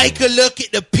 But take a look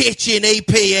at the pitch in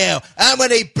EPL. How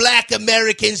many black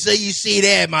Americans do you see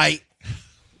there, mate?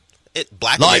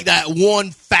 That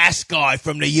one fast guy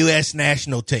from the U.S.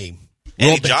 national team.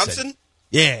 Eddie Robinson. Johnson?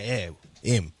 Yeah.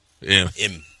 Him.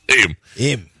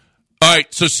 All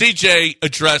right, so CJ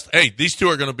addressed, hey, these two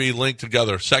are going to be linked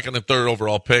together, 2nd and 3rd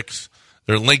overall picks.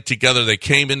 They're linked together. They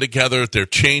came in together. They're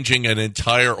changing an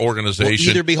entire organization.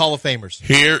 Will either be Hall of Famers.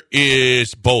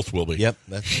 Both will be. Yep.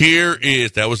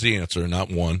 That was the answer, not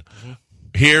one. Mm-hmm.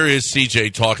 Here is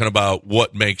CJ talking about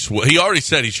what makes, he already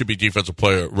said he should be Defensive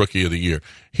Player Rookie of the Year.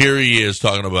 Here he is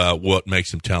talking about what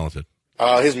makes him talented.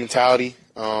 His mentality,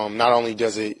 not only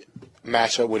does it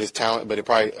match up with his talent, but it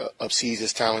probably upsees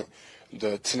his talent.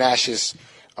 The tenacious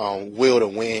will to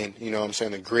win, you know what I'm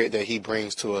saying, the grit that he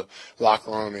brings to a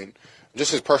locker room, and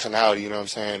just his personality, you know what I'm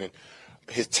saying, and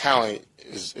his talent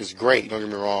is great, don't get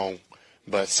me wrong,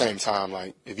 but at the same time,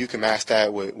 like, if you can match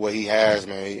that with what he has,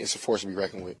 man, it's a force to be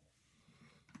reckoned with.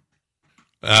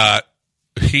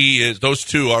 he is. Those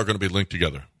two are going to be linked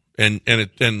together, and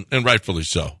rightfully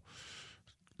so.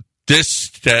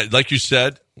 This, like you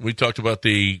said, we talked about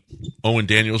the Owen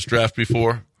Daniels draft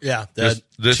before. Yeah, the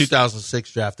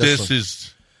 2006 draft. This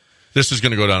is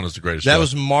going to go down as the greatest. That draft.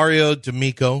 was Mario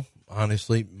DeMeco.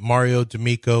 Honestly, Mario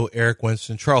DeMeco, Eric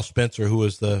Winston, Charles Spencer, who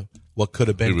was the what could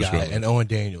have been guy, and Owen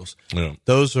Daniels. Yeah.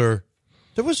 Those are.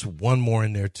 There was one more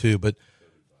in there too, but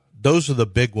those are the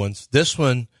big ones. This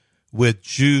one with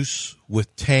Juice,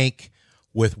 with Tank,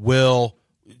 with Will,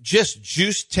 just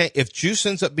Juice. If Juice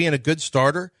ends up being a good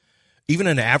starter, even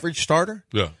an average starter,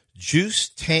 yeah. Juice,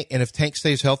 Tank, and if Tank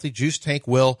stays healthy, Juice, Tank,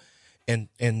 Will, and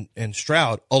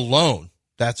Stroud alone,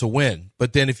 that's a win.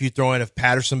 But then if you throw in if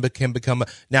Patterson can become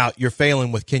now you're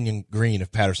failing with Kenyon Green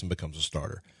if Patterson becomes a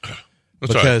starter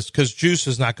because Juice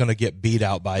is not going to get beat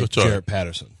out by Jarrett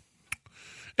Patterson.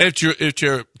 If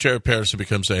Jarrett Patterson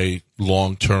becomes a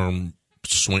long-term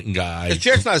swing guy, if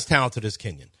Jarrett's not as talented as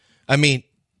Kenyon, I mean,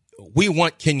 we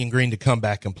want Kenyon Green to come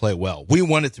back and play well. We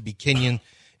want it to be Kenyon,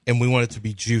 and we want it to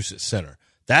be Juice at center.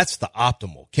 That's the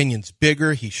optimal. Kenyon's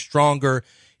bigger. He's stronger.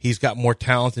 He's got more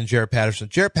talent than Jarrett Patterson.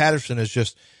 Jarrett Patterson is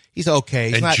just, he's okay.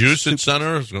 He's and not Juice at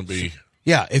center is going to be.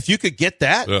 Yeah, if you could get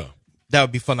that, that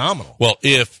would be phenomenal. Well,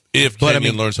 if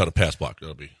Kenyon learns how to pass block,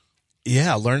 that'll be.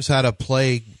 Yeah, learns how to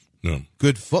play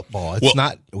good football. It's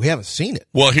not, we haven't seen it.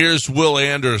 Well, here's Will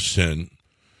Anderson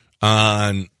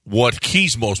on what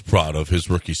he's most proud of his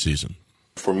rookie season.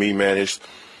 For me, man, it's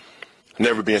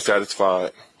never being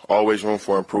satisfied. Always room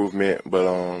for improvement, but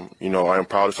I am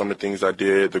proud of some of the things I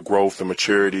did, the growth, the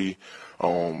maturity,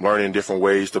 learning different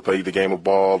ways to play the game of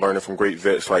ball, learning from great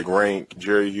vets like Rank,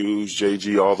 Jerry Hughes,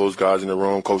 JG, all those guys in the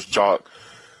room, Coach Jock,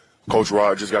 Coach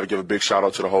Rod. Just got to give a big shout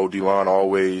out to the whole D-line,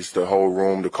 always, the whole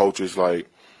room, the coaches. Like,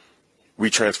 we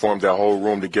transformed that whole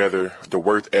room together, the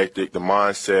work ethic, the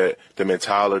mindset, the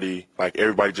mentality, like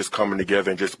everybody just coming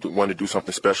together and just wanting to do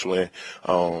something special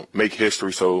and make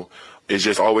history. So it's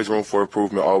just always room for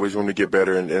improvement, always room to get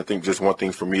better. And I think just one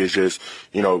thing for me is just,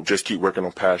 just keep working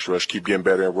on pass rush, keep getting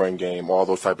better in run game, all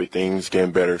those type of things,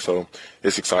 getting better. So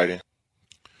it's exciting.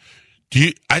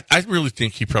 I really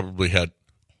think he probably had,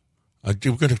 we're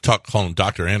going to call him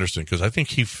Dr. Anderson, because I think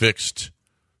he fixed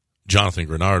Jonathan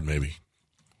Grenard maybe.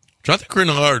 Jonathan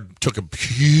Grenard took a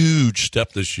huge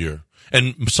step this year.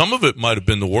 And some of it might have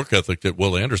been the work ethic that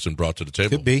Will Anderson brought to the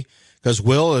table. Could be.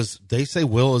 Because they say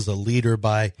Will is a leader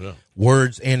by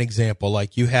words and example.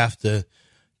 Like, you have to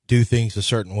do things a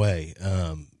certain way.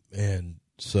 And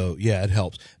so, yeah, it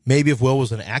helps. Maybe if Will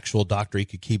was an actual doctor, he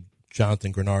could keep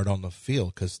Jonathan Grenard on the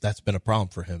field, because that's been a problem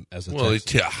for him as a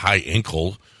Texan. A high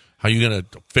ankle. How are you going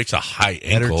to fix a high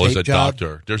ankle as a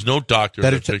doctor? There's no doctor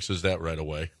that fixes that right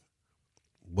away.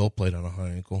 Will played on a high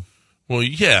ankle. Well,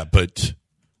 yeah, but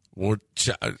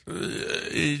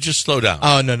just slow down.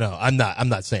 Oh, no. I'm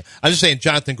not saying. I'm just saying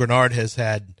Jonathan Grenard has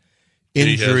had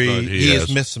injury. He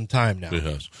has missed some time now. He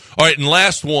has. All right, and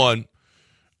last one.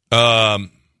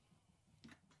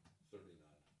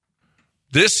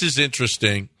 This is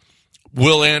interesting.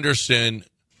 Will Anderson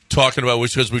talking about,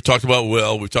 because we've talked about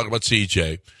Will, we've talked about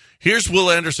CJ. Here's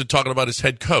Will Anderson talking about his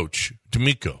head coach,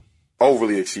 DeMeco.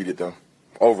 Overly exceeded them.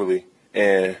 Overly.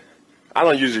 And I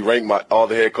don't usually rank all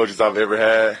the head coaches I've ever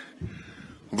had.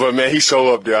 But, man, he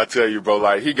show up there, I tell you, bro.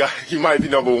 Like, he might be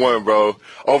number one, bro.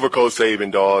 Over Coach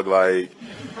Saban, dog. Like,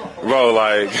 bro,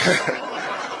 like.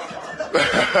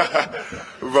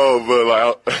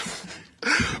 bro,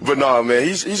 but nah, man,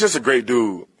 he's just a great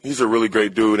dude. He's a really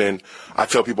great dude. And I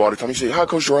tell people all the time, he said, how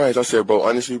Coach Ryan? I said, bro,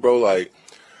 honestly, bro, like,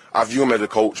 I view him as a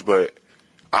coach, but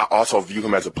I also view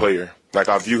him as a player. Like,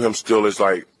 I view him still as,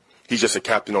 like, he's just a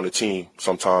captain on the team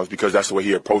sometimes, because that's the way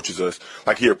he approaches us.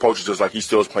 Like, he approaches us like he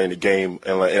still is playing the game.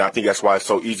 And I think that's why it's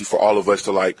so easy for all of us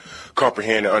to, like,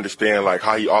 comprehend and understand, like,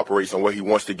 how he operates and what he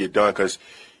wants to get done, because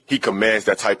he commands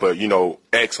that type of,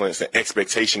 excellence and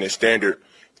expectation and standard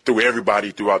through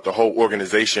everybody throughout the whole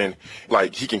organization.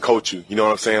 Like, he can coach you. You know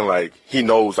what I'm saying? Like, he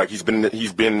knows, like, he's been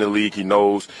in the league. He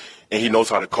knows. And he knows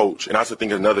how to coach. And that's, I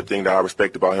think, another thing that I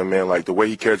respect about him, man. Like, the way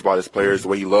he cares about his players, the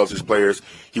way he loves his players.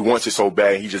 He wants it so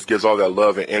bad. He just gives all that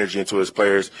love and energy into his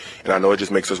players. And I know it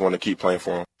just makes us want to keep playing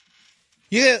for him.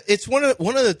 Yeah, it's one of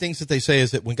the things that they say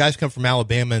is that when guys come from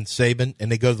Alabama and Saban and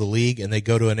they go to the league and they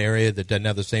go to an area that doesn't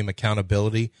have the same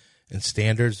accountability and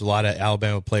standards, a lot of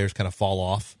Alabama players kind of fall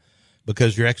off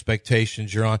because your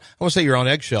expectations, I won't say you're on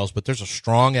eggshells, but there's a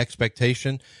strong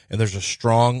expectation and there's a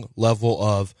strong level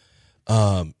of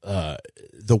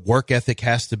the work ethic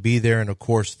has to be there, and of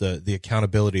course the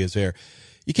accountability is there.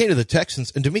 You came to the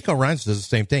Texans, and DeMeco Ryans does the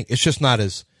same thing. It's just not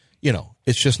as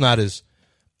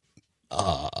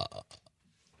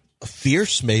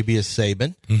fierce maybe as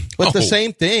Saban, but the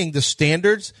same thing, the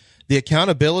standards, the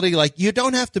accountability, like you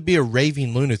don't have to be a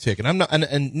raving lunatic. And I'm not,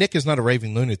 and Nick is not a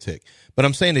raving lunatic, but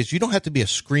I'm saying is you don't have to be a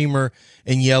screamer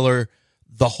and yeller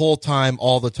the whole time,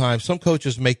 all the time. Some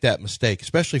coaches make that mistake,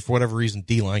 especially for whatever reason.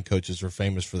 D-line coaches are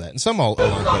famous for that, and some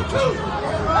O-line coaches.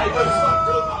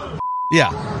 Yeah.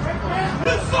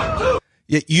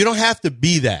 You don't have to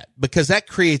be that because that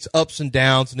creates ups and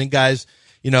downs, and then guys,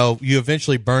 you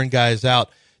eventually burn guys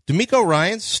out. DeMeco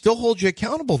Ryans still holds you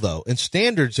accountable, though, and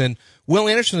standards. And Will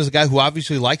Anderson is a guy who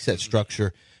obviously likes that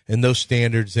structure and those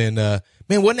standards. And, man,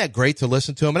 wasn't that great to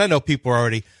listen to him? And I know people are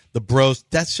already the bros.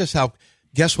 That's just how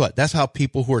 – guess what? That's how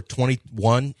people who are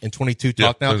 21 and 22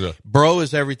 talk now. Bro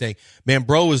is everything. Man,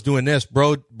 bro was doing this.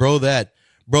 Bro that.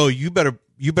 Bro, you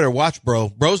better watch, bro.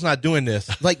 Bro's not doing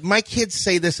this. Like, my kids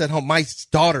say this at home. My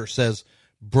daughter says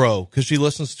bro because she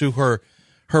listens to her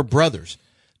brothers.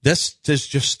 This is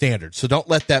just standard, so don't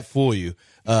let that fool you.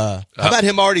 How about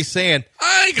him already saying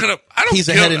he's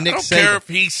ahead of Nick Saban? Care if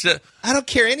he said. I don't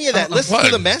care any of that. Listen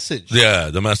to the message. Yeah,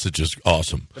 the message is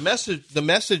awesome. The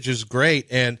message is great,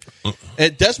 and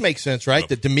it does make sense, right?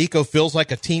 That DeMeco feels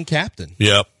like a team captain.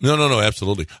 Yeah. No,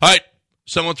 absolutely. All right.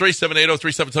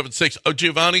 713-780-3776. Oh,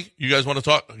 Giovanni, you guys want to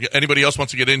talk? Anybody else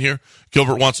wants to get in here?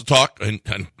 Gilbert wants to talk, and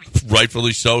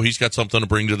rightfully so. He's got something to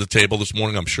bring to the table this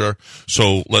morning, I'm sure.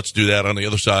 So let's do that on the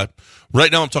other side.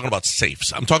 Right now I'm talking about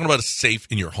safes. I'm talking about a safe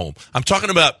in your home. I'm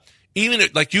talking about even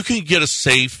like you can get a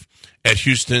safe at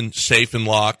Houston Safe and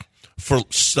Lock for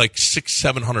like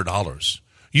 $600-700.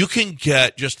 You can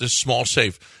get just a small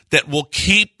safe that will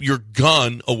keep your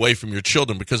gun away from your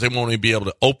children because they won't even be able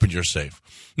to open your safe.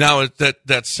 Now,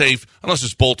 that safe, unless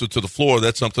it's bolted to the floor,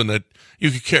 that's something that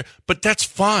you could carry. But that's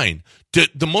fine.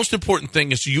 The most important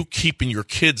thing is you keeping your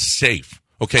kids safe,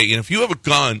 okay? And if you have a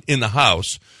gun in the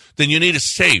house, then you need a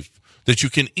safe that you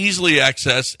can easily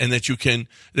access and that you can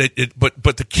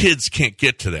but the kids can't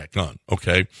get to that gun,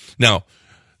 okay? Now,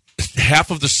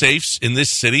 half of the safes in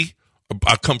this city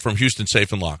come from Houston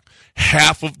Safe and Lock.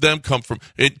 Half of them come from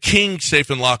King Safe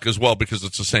and Lock as well because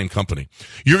it's the same company.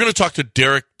 You're going to talk to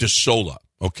Derek DeSola,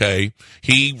 okay?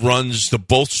 He runs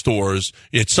both stores.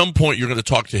 At some point, you're going to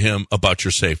talk to him about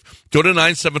your safe. Go to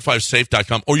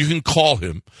 975safe.com, or you can call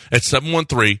him at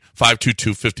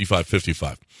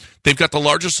 713-522-5555. They've got the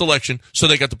largest selection, so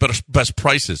they got the best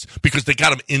prices because they got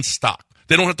them in stock.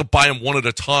 They don't have to buy them one at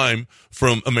a time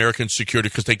from American Security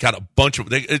because they got a bunch of.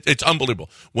 It's unbelievable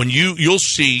when you'll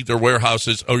see their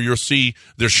warehouses or you'll see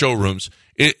their showrooms.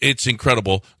 It's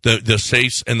incredible the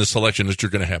safes and the selection that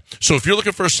you're going to have. So if you're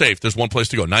looking for a safe, there's one place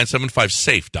to go: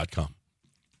 975safe.com.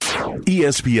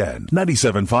 ESPN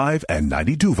 97.5 and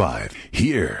 92.5.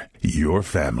 Hear your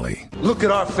family. Look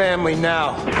at our family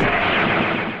now.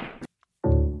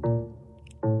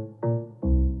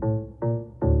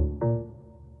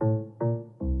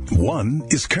 One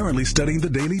is currently studying the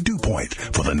Daily Dew Point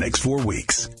for the next 4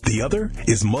 weeks. The other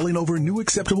is mulling over new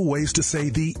acceptable ways to say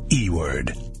the E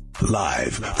word.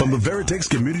 Live from the Veritex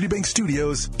Community Bank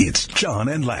Studios, it's John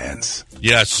and Lance.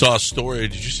 Yeah, I saw a story.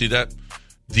 Did you see that?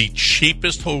 The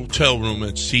cheapest hotel room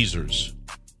at Caesars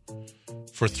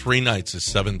for 3 nights is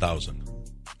 $7,000.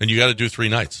 And you got to do 3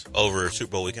 nights. Over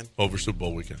Super Bowl weekend? Over Super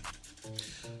Bowl weekend.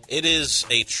 It is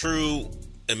a true...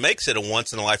 It makes it a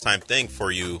once-in-a-lifetime thing for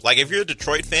you. Like, if you're a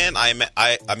Detroit fan,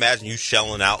 I imagine you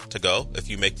shelling out to go if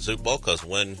you make the Super Bowl, because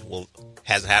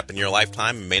hasn't happened in your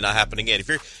lifetime. It may not happen again. If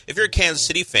you're a Kansas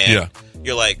City fan,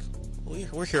 You're like,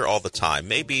 we're here all the time.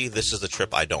 Maybe this is the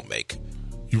trip I don't make.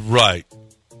 Right.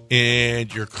 And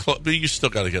but you still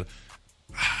got to get.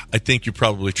 I think you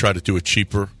probably try to do it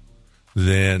cheaper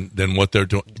than what they're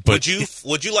doing. But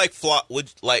would you like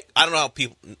I don't know how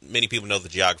many people know the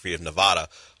geography of Nevada.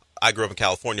 I grew up in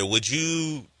California. Would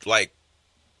you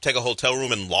take a hotel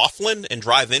room in Laughlin and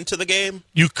drive into the game?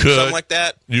 You could. Something like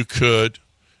that? You could.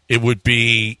 It would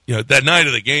be, that night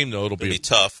of the game, though, it'll be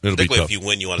tough. Particularly if you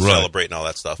win, you want to celebrate and all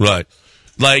that stuff. Right.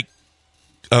 Like,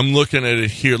 I'm looking at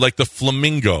it here, like the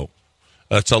Flamingo.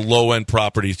 That's a low-end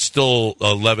property. It's still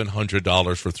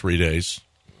 $1,100 for 3 days,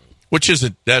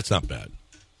 that's not bad.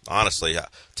 Honestly,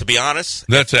 to be honest.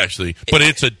 That's actually, but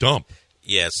it's a dump.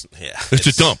 Yes, It's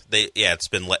a dump. It's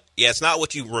been. It's not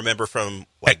what you remember from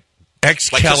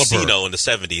Excalibur, Casino in the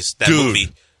 ‑70s. That Dude,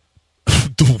 movie,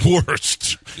 the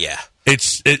worst. Yeah,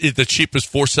 it's the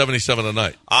cheapest $477 a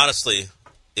night. Honestly,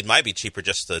 it might be cheaper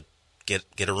just to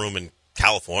get a room in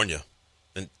California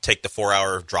and take the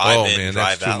 4-hour drive. Oh in, man,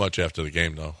 drive that's out. too much after the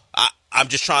game, though. I'm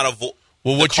just trying to avoid.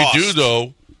 Well, what you do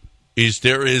though is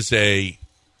there's a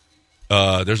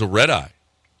red eye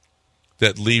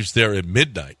that leaves there at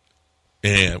midnight.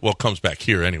 And comes back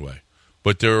here anyway.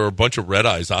 but there are a bunch of red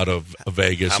eyes out of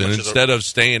Vegas, and instead of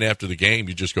staying after the game,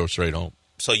 you just go straight home.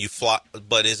 So you fly,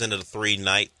 but isn't it a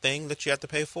 3-night thing that you have to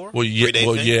pay for? Well,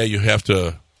 yeah, you have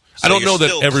to. So I don't know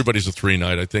that everybody's a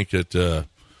 3-night. I think that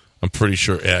I'm pretty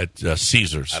sure at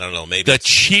Caesars. I don't know. Maybe the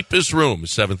cheapest room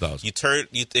is $7,000.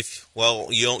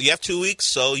 You have 2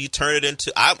 weeks, so you turn it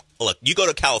into. Look, you go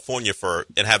to California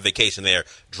and have vacation there,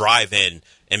 drive in,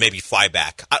 and maybe fly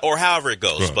back, or however it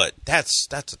goes. Right. But that's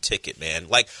a ticket, man.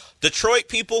 Like Detroit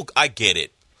people, I get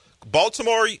it.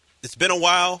 Baltimore, it's been a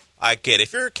while. I get it.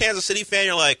 If you're a Kansas City fan,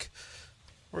 you're like,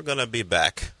 we're gonna be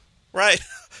back, right?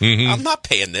 Mm-hmm. I'm not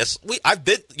paying this.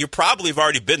 You probably have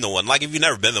already been the one. Like if you've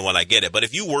never been the one, I get it. But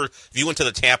if you went to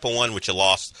the Tampa one, which you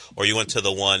lost, or you went to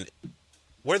the one,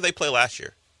 where did they play last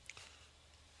year?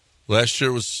 Last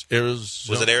year was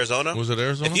Arizona. Was it Arizona? Was it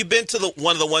Arizona? Have you been to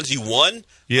one of the ones you won?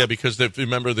 Yeah, because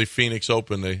remember the Phoenix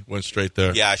Open, they went straight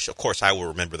there. Yeah, of course I will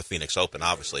remember the Phoenix Open,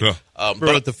 obviously. Yeah.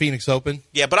 But the Phoenix Open?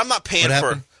 Yeah, but I'm not paying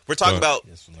for. We're talking about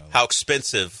how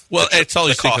expensive. Well, it's all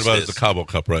he's thinking about is the Cabo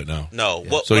Cup right now. No,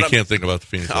 yeah. So he can't think about the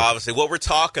Phoenix Open. Obviously, what we're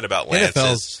talking about, Lance,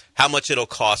 is how much it'll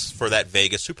cost for that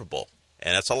Vegas Super Bowl,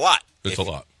 and that's a lot. It's a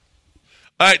lot.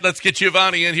 All right, let's get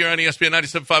Giovanni in here on ESPN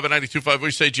 97.5 and 92.5. What do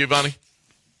you say, Giovanni?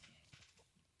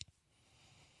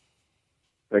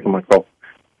 Taking my call.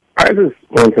 I just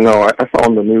wanted to know, I saw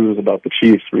on the news about the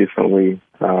Chiefs recently,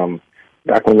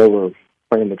 back when they were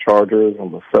playing the Chargers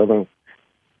on the 7th.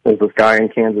 There's this guy in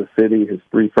Kansas City, his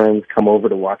 3 friends come over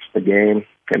to watch the game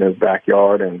in his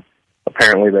backyard, and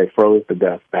apparently they froze to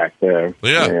death back there.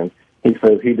 Yeah. And he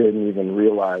says he didn't even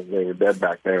realize they were dead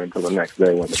back there until the next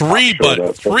day when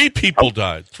the three people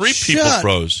died. 3 people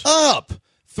froze. Up.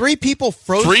 3 people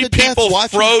froze to death. 3 people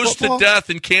froze football? To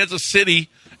death in Kansas City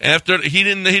after he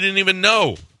didn't even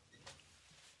know.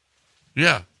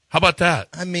 Yeah. How about that?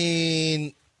 I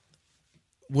mean,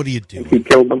 what do you do? He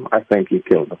killed them. I think he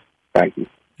killed them. Thank you.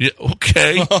 Yeah,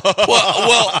 okay.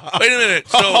 well, wait a minute.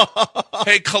 So,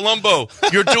 hey, Columbo,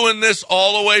 you're doing this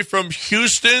all the way from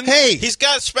Houston? Hey. He's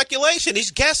got speculation.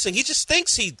 He's guessing. He just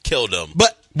thinks he killed him.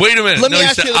 But wait a minute. Let me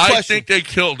ask you the question. I think he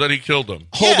killed him.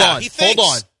 Hold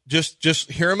on.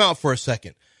 Just hear him out for a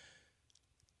second.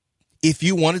 If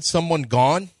you wanted someone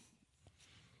gone,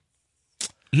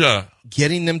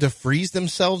 getting them to freeze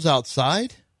themselves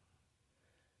outside,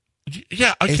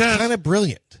 it's kind of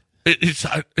brilliant.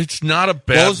 It's not a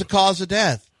bad. What was the cause of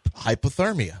death?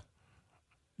 Hypothermia.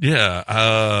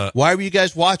 Yeah. Why were you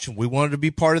guys watching? We wanted to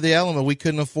be part of the element. We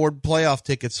couldn't afford playoff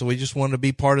tickets, so we just wanted to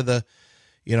be part of the.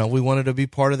 We wanted to be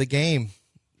part of the game,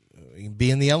 be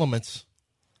in the elements,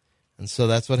 and so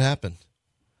that's what happened.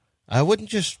 I wouldn't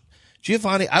just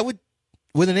Giovanni. I would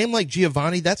with a name like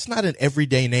Giovanni. That's not an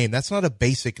everyday name. That's not a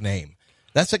basic name.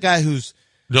 That's a guy who's.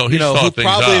 No, who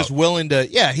probably out. is willing to.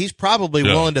 Yeah, he's probably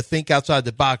willing to think outside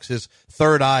the box. His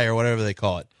third eye, or whatever they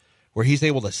call it, where he's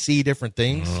able to see different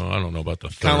things. I don't know about the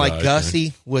third kind of like eye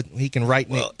Gussie. He can write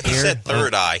in the air. He said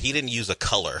third eye. He didn't use a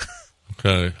color.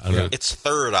 Okay, it's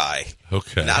third eye.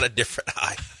 Okay, not a different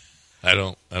eye. I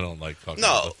don't like talking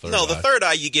about the third eye. The third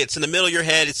eye you get. It's in the middle of your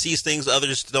head. It sees things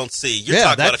others don't see. You're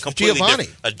talking about a completely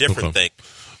different thing.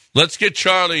 Let's get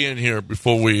Charlie in here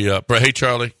before we. Hey,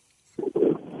 Charlie.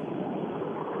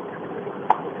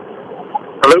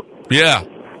 Hello? Yeah.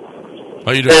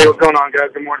 How you doing? Hey, what's going on, guys?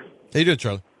 Good morning. How you doing,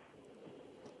 Charlie?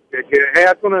 Good. Hey,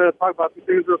 I just want to talk about 2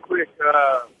 things real quick.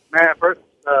 Man, first,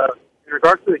 in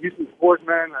regards to the Houston sports,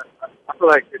 man, I feel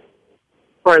like it's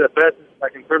probably the best,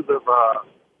 like, in terms of,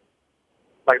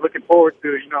 like, looking forward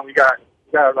to, we got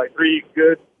like 3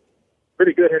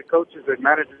 pretty good head coaches and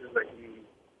managers, like,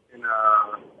 in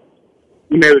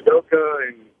Ime Udoka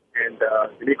and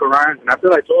DeMeco Ryans, and I feel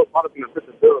like Joel Pott's going to fit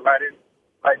the bill right in.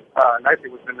 Nicely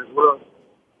with them as well.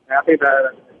 And I think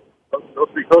that those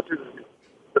 3 coaches,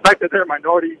 the fact that they're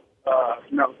minority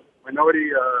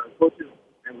coaches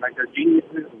and like they're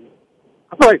geniuses.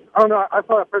 I feel like, I don't know, I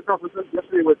saw a press conference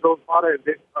yesterday with Joel Potter and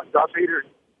Josh Hader,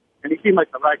 and he seemed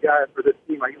like the right guy for this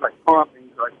team. Like he's like pumped and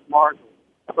he's like smart.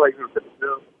 I feel like he's going to fit the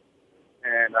bill.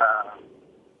 And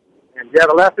yeah,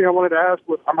 the last thing I wanted to ask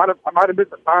was I might have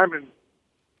missed the time and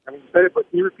you said it, but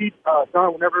can you repeat,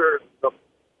 John,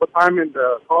 what time and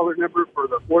the caller number for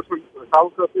the Forceman for the Cabo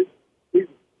Cup is? Please.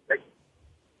 Thank you.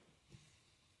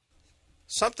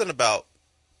 Something about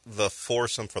the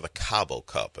foursome for the Cabo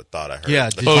Cup, I thought I heard. Yeah.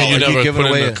 You never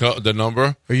put in the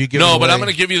number? Are you giving but I'm going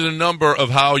to give you the number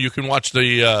of how you can watch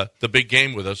the big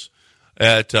game with us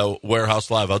at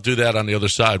Warehouse Live. I'll do that on the other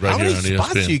side right here on ESPN. How many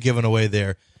spots are you giving away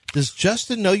there? Does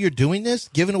Justin know you're doing this,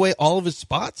 giving away all of his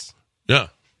spots? Yeah.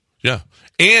 Yeah.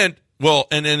 And Well,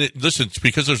 and listen, it's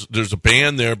because there's a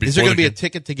band there. Is there going to be a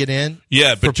ticket to get in?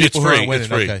 Yeah, for but it's people who free. aren't winning?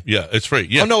 It's free. Okay. Yeah, it's free.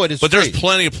 Yeah. Oh, no, it is But free. there's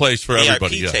plenty of place for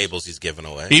everybody. VIP Yes. tables he's giving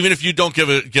away. Even if you don't get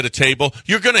a table,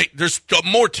 there's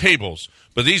more tables.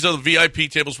 But these are the VIP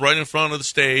tables right in front of the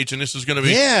stage, and this is going to be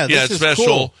this it's is special.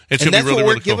 cool. It's and going to be that's really, what we're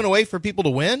really cool. giving away for people to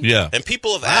win? Yeah. And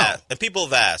people have asked.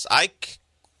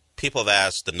 People have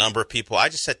asked the number of people. I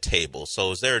just said table. So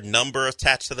is there a number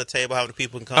attached to the table? How many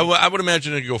people can come? I would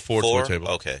imagine it'd go four to a table.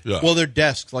 Okay. Yeah. Well, they're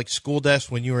desks, like school desks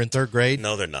when you were in third grade.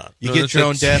 No, they're not. You get your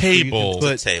own desk. where you can Table.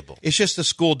 put- It's a table. It's just a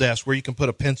school desk where you can put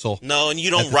a pencil. No, and you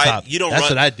at don't the write. top. You don't. That's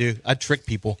run, what I do. I trick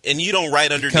people. And you don't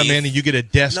write underneath. Come in and you get a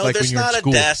desk No, like when there's you're in not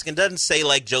school. a desk. It doesn't say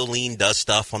like Jolene does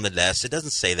stuff on the desk. It doesn't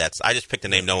say that. I just picked a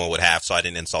name no one would have, so I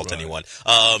didn't insult anyone. For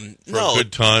no, a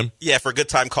good time. Yeah, for a good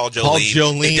time, call Jolene. Call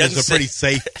Jolene It doesn't is a pretty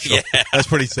say- safe. Yeah. That's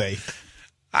pretty safe.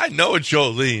 I know it's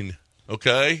Jolene.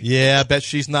 Okay. Yeah, I bet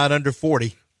she's not under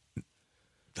 40.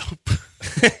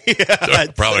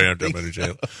 Probably aren't that many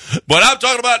jail. What I'm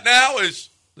talking about now is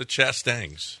the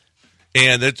Chastangs.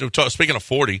 And speaking of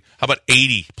 40, how about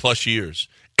 80 plus years?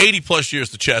 80 plus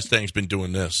years the Chastang's been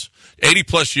doing this. 80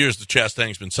 plus years the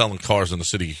Chastang's been selling cars in the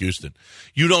city of Houston.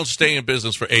 You don't stay in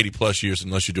business for 80 plus years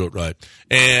unless you do it right.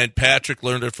 And Patrick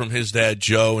learned it from his dad,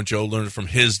 Joe, and Joe learned it from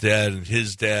his dad and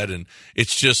his dad. And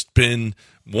it's just been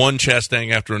one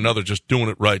Chastang after another, just doing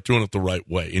it right, doing it the right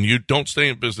way. And you don't stay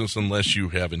in business unless you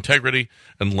have integrity,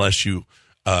 unless you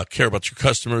care about your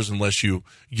customers, unless you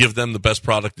give them the best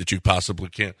product that you possibly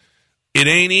can. It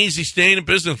ain't easy staying in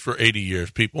business for 80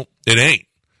 years, people. It ain't.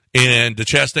 And the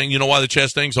Chastang, you know why the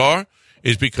Chastangs are?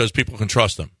 Is because people can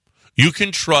trust them. You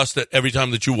can trust that every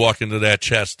time that you walk into that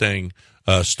Chastang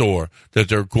store, that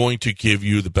they're going to give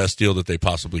you the best deal that they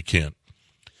possibly can.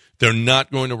 They're not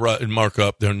going to mark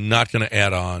up. They're not going to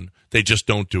add on. They just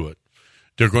don't do it.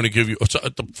 They're going to give you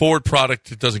the Ford product.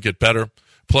 It doesn't get better.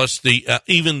 Plus,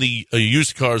 even the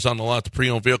used cars on the lot, the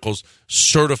pre-owned vehicles,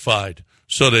 certified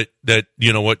so that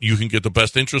you know what, you can get the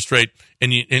best interest rate,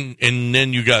 and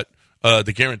then you got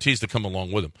the guarantees that come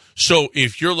along with them. So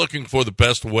if you're looking for the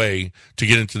best way to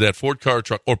get into that Ford car,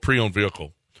 truck, or pre-owned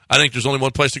vehicle, I think there's only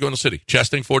one place to go in the city.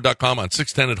 ChastangFord.com on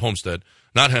 610 at Homestead.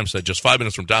 Not Hempstead, just 5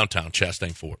 minutes from downtown,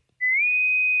 Chastang Ford.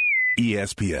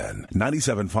 ESPN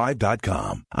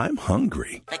 97.5.com. I'm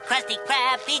hungry. The Krusty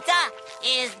Krab pizza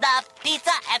is the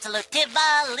pizza absolute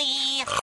Tivoli.